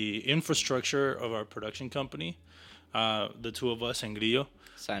the infrastructure of our production company. The two of us and Grillo.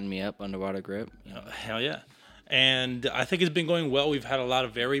 Sign me up, Underwater Grip. Hell yeah. And I think it's been going well. We've had a lot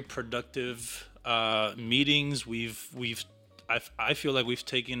of very productive meetings. I feel like we've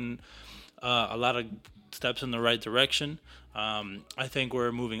taken a lot of steps in the right direction. I think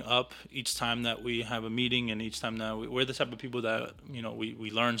we're moving up each time that we have a meeting, and each time that we're the type of people that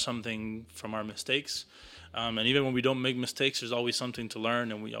we learn something from our mistakes. And even when we don't make mistakes, there's always something to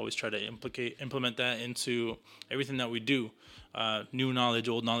learn, and we always try to implement that into everything that we do. New knowledge,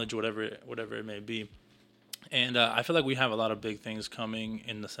 old knowledge, whatever it may be. And I feel like we have a lot of big things coming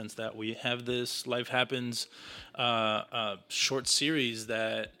in the sense that we have this Life Happens short series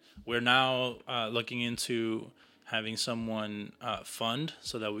that we're now looking into having someone fund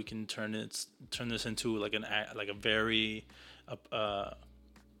so that we can turn this into like a very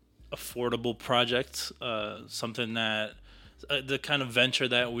affordable project, something that the kind of venture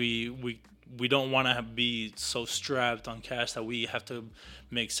that we don't want to be so strapped on cash that we have to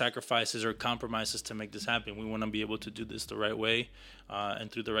make sacrifices or compromises to make this happen. We want to be able to do this the right way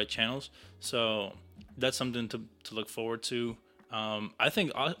and through the right channels. So that's something to look forward to. I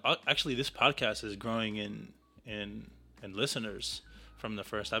think actually this podcast is growing in listeners from the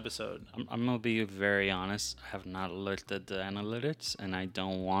first episode. I'm gonna be very honest. I have not looked at the analytics, and I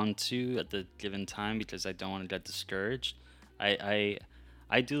don't want to at the given time because I don't want to get discouraged. I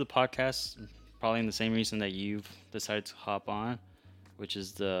do the podcast probably in the same reason that you've decided to hop on, which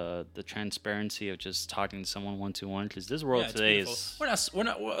is the transparency of just talking to someone one-to-one. Because this world today is we're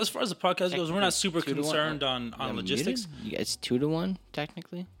not as far as the podcast goes. We're not super concerned on logistics. It's 2-to-1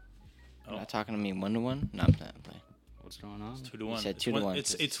 technically. You're not talking to me 1-to-1. No, I'm not playing. what's going on. 2-to-1. said 2-to-1.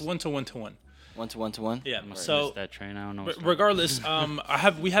 It's 1-to-1-to-1. 1-to-1-to-1. Yeah. I must So miss that train. I don't know. What's regardless,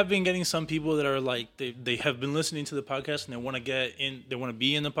 we have been getting some people that are like they have been listening to the podcast and they want to get in. They want to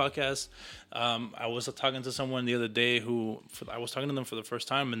be in the podcast. I was talking to someone the other day I was talking to them for the first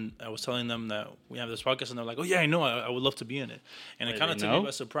time, and I was telling them that we have this podcast, and they're like, "Oh yeah, I know. I would love to be in it." And it kind of took me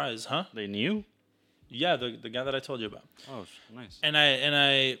by surprise, huh? They knew. Yeah, the guy that I told you about. Oh, nice. And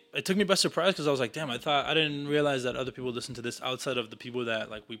it took me by surprise because I was like, damn, I didn't realize that other people listen to this outside of the people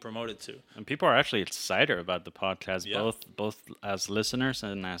that like we promote it to. And people are actually excited about the podcast, Yeah. both as listeners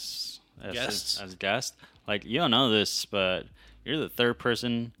and as Guests. guests. Like, you don't know this, but you're the third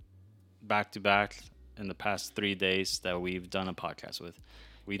person back to back in the past 3 days that we've done a podcast with.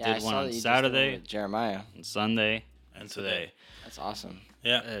 We I did saw one that on you just did one Saturday, with Jeremiah. on Sunday, And today. That's awesome.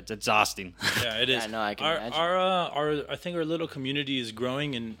 Yeah. It's exhausting. Yeah, it is. Yeah, no, I can imagine. Our I think our little community is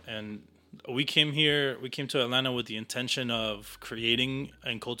growing, and we came to Atlanta with the intention of creating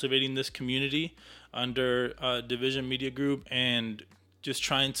and cultivating this community under Division Media Group, and just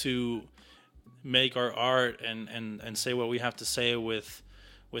trying to make our art and say what we have to say with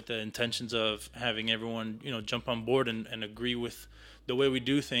the intentions of having everyone jump on board and agree with the way we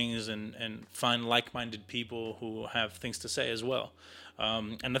do things and find like-minded people who have things to say as well.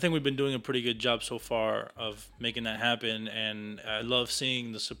 And I think we've been doing a pretty good job so far of making that happen. And I love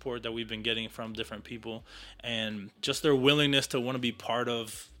seeing the support that we've been getting from different people, and just their willingness to want to be part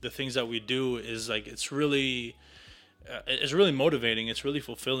of the things that we do is like, it's really motivating. It's really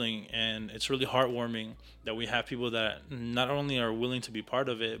fulfilling, and it's really heartwarming that we have people that not only are willing to be part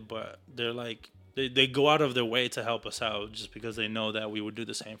of it, but they're like, they go out of their way to help us out just because they know that we would do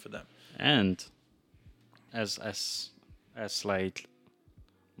the same for them. And as like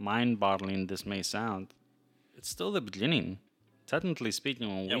mind-boggling this may sound, it's still the beginning. Technically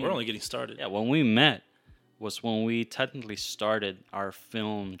speaking, we're only getting started. Yeah, when we met was when we technically started our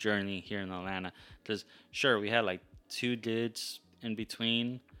film journey here in Atlanta. Because sure, we had like 2 gigs in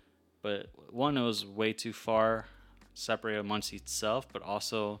between, but one, it was way too far separated amongst itself, but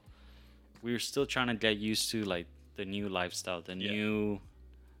also we were still trying to get used to like the new lifestyle, the new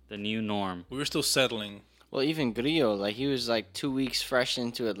norm. We were still settling. Well, even Grillo, like he was like 2 weeks fresh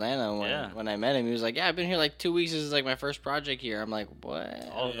into Atlanta when I met him. He was like, "Yeah, I've been here like 2 weeks. This is like my first project here." I'm like, "What?"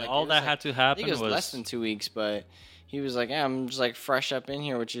 All that had to happen I think it was was less than 2 weeks, but he was like, "Yeah, I'm just like fresh up in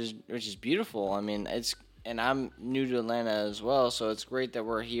here, which is beautiful." I mean, and I'm new to Atlanta as well, so it's great that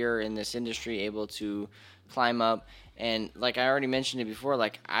we're here in this industry able to climb up. And like I already mentioned it before,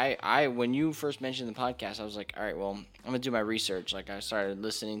 like I when you first mentioned the podcast, I was like, all right, well, I'm gonna do my research. Like I started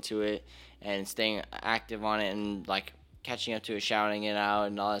listening to it and staying active on it and like catching up to it, shouting it out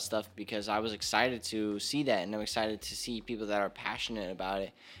and all that stuff because I was excited to see that, and I'm excited to see people that are passionate about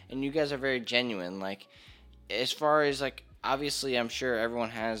it. And you guys are very genuine. Like as far as like obviously I'm sure everyone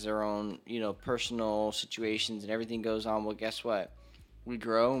has their own, personal situations and everything goes on. Well, guess what? We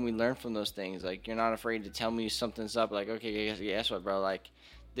grow and we learn from those things. Like you're not afraid to tell me something's up. Like, okay, guess what, bro? Like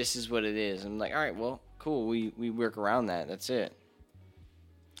this is what it is. I'm like, all right, well, cool. We work around that. That's it.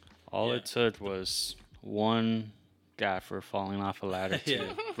 all Yeah. it took was one gaffer falling off a ladder to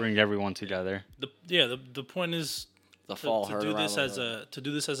Yeah. bring everyone together. The point is The fall to hurt do around this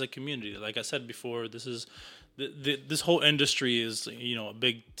the as a community. Like I said before, this is this whole industry is a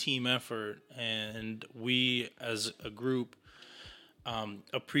big team effort, and we as a group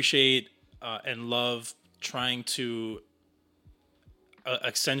appreciate and love trying to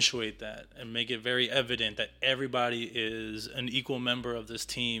accentuate that and make it very evident that everybody is an equal member of this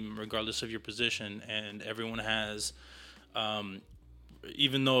team, regardless of your position, and everyone has.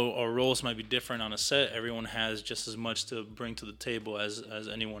 Even though our roles might be different on a set, everyone has just as much to bring to the table as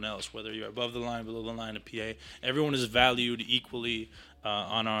anyone else. Whether you're above the line, below the line, a PA, everyone is valued equally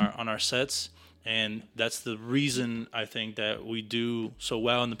on our sets, and that's the reason I think that we do so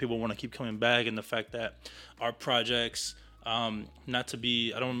well, and the people want to keep coming back, and the fact that our projects, not to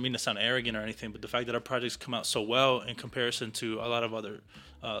be, I don't mean to sound arrogant or anything, but the fact that our projects come out so well in comparison to a lot of other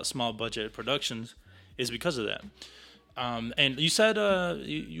small budget productions is because of that. And you said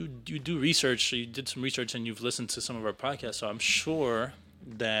you do research. You did some research and you've listened to some of our podcasts. So I'm sure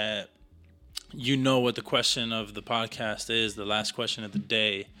that you know what the question of the podcast is, the last question of the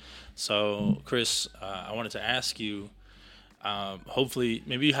day. So, Chris, I wanted to ask you. Hopefully,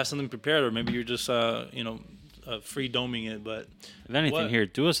 maybe you have something prepared, or maybe you're just free doming it. But If anything, here,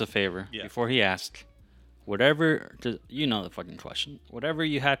 do us a favor Yeah. before he asks. Whatever, you know the fucking question. Whatever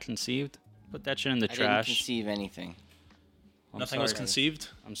you had conceived, put that shit in the I trash. didn't conceive anything. I'm nothing was sorry. conceived.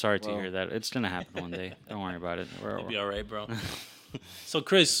 I'm sorry to Well- hear that. It's gonna happen one day. Don't worry about it. You'll be all right, bro. So,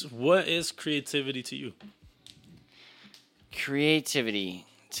 Chris, what is creativity to you? Creativity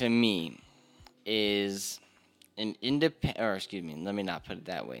to me is an independent, or excuse me, let me not put it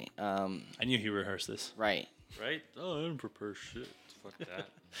that way. I knew he rehearsed this. Right. Right? Oh, I didn't prepare shit. Fuck that.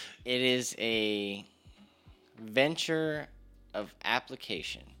 It is a venture of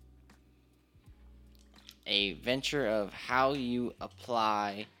application. A venture of how you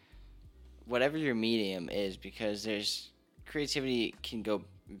apply whatever your medium is, because there's creativity can go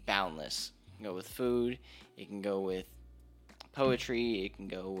boundless. It can go with food, it can go with poetry, it can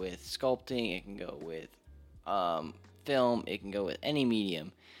go with sculpting, it can go with film, it can go with any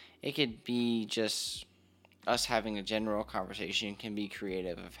medium. It could be just us having a general conversation, can be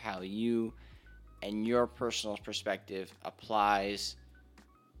creative of how you and your personal perspective applies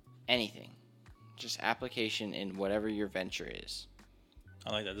anything. Just application in whatever your venture is.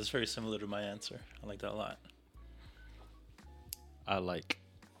 I like that. That's very similar to my answer. I like that a lot. I like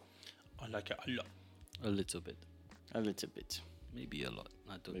I like it a lot. a little bit. A little bit. Maybe a lot.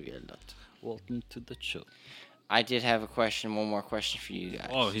 I don't Maybe a lot. Welcome to the show. I did have one more question for you guys.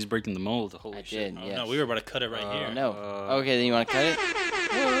 Oh, he's breaking the mold. Holy I shit. did, Oh, yes. no, we were about to cut it right here. No. Okay, then you want to cut it?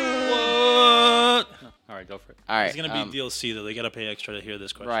 What? All right, go for it. All right. It's gonna be DLC though. They gotta pay extra to hear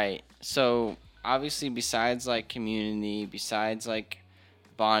this question. Right. So obviously, besides like community, besides like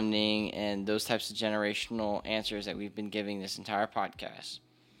bonding and those types of generational answers that we've been giving this entire podcast,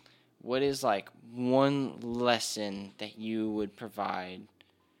 what is like one lesson that you would provide?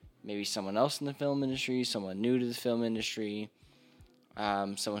 Maybe someone else in the film industry, someone new to the film industry,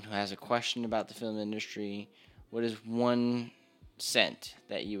 someone who has a question about the film industry. What is 1 cent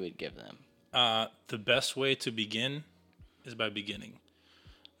that you would give them? The best way to begin is by beginning.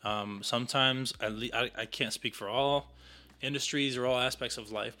 Sometimes I can't speak for all industries or all aspects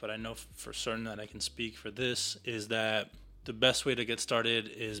of life, but I know for certain that I can speak for this, is that the best way to get started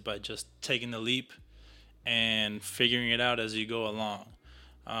is by just taking the leap and figuring it out as you go along.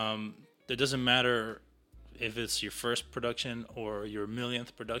 It doesn't matter if it's your first production or your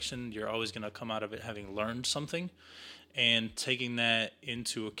millionth production, you're always going to come out of it having learned something, and taking that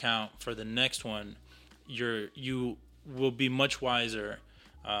into account for the next one, you will be much wiser,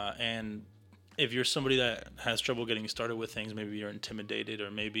 and if you're somebody that has trouble getting started with things, maybe you're intimidated,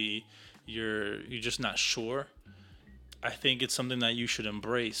 or maybe you're just not sure. I think it's something that you should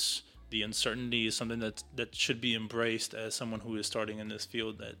embrace. The uncertainty is something that should be embraced as someone who is starting in this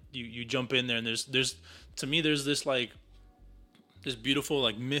field. That you jump in there, and there's to me there's this like this beautiful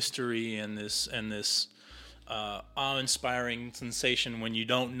like mystery and this awe-inspiring sensation when you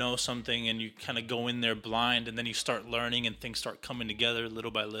don't know something and you kind of go in there blind, and then you start learning and things start coming together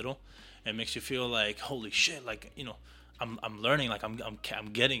little by little. It makes you feel like, holy shit, like, you know, I'm learning, like I'm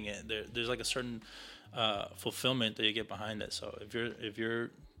getting it. There's like a certain fulfillment that you get behind it. So if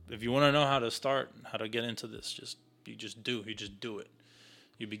you want to know how to start, how to get into this, you just do it.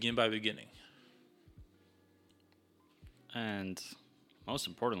 You begin by beginning. And most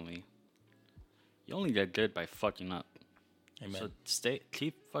importantly, you only get good by fucking up. Amen. So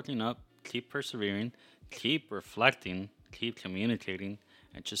keep fucking up, keep persevering, keep reflecting, keep communicating,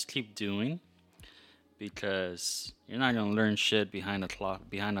 and just keep doing, because you're not gonna learn shit behind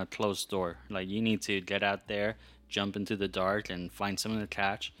a closed door. Like, you need to get out there, jump into the dark, and find something to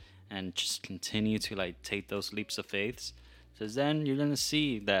catch, and just continue to like take those leaps of faith, because then you're gonna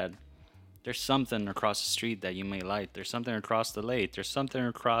see that there's something across the street that you may like. There's something across the lake. There's something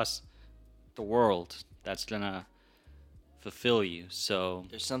across the world that's gonna fulfill you. So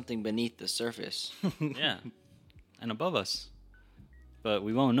There's something beneath the surface. yeah, and above us, but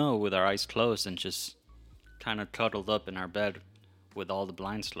we won't know with our eyes closed and just kind of cuddled up in our bed with all the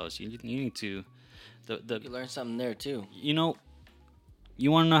blinds closed. You need to You learn something there too. you know,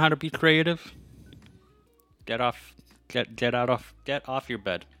 you want to know how to be creative? Get off your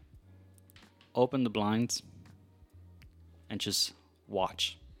bed. Open the blinds and just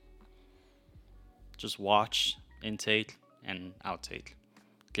watch. Just watch, intake, and outtake.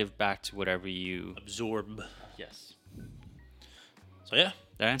 Give back to whatever you Absorb. Yes. So yeah.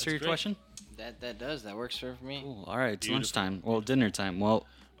 Did I answer your great. question? That works for me. Cool. All right, it's Beautiful. lunchtime. Well, dinner time. Well,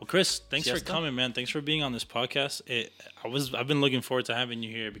 Well, Chris, thanks for Siesta? coming, man. Thanks for being on this podcast. I've been looking forward to having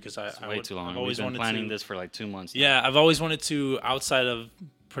you here because way too long. I've We've always been wanted planning to, this for like 2 months. Yeah, I've always wanted to, outside of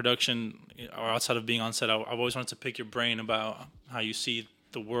production or outside of being on set, I've always wanted to pick your brain about how you see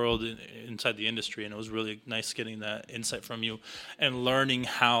the world inside the industry, and it was really nice getting that insight from you and learning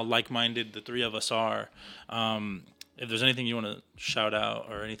how like-minded the three of us are. If there's anything you want to shout out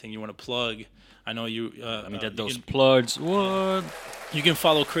or anything you want to plug, I know you. Let me get you those can- plugs. What? You can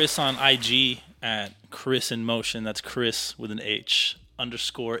follow Chris on IG at Chris in Motion. That's Chris with an H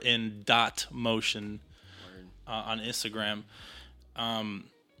 _in.motion on Instagram. And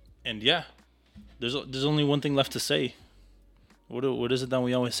yeah, there's only one thing left to say. What is it that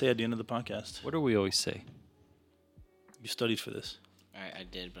we always say at the end of the podcast? What do we always say? You studied for this. I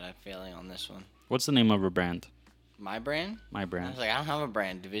did, but I'm failing on this one. What's the name of our brand? My brand? My I brand. was like, I don't have a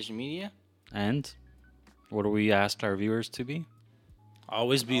brand. Division Media? And what do we ask our viewers to be?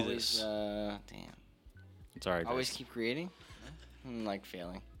 Always be Always, this. It's all right. Always guys. keep creating? I'm like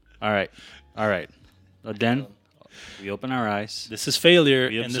failing. All right. Then we open our eyes This is failure.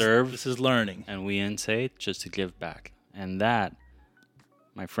 We and observe. This is learning. and we intake just to give back. And that,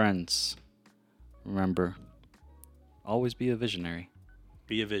 my friends, remember, always be a visionary.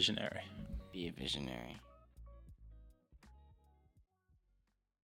 Be a visionary. Be a visionary.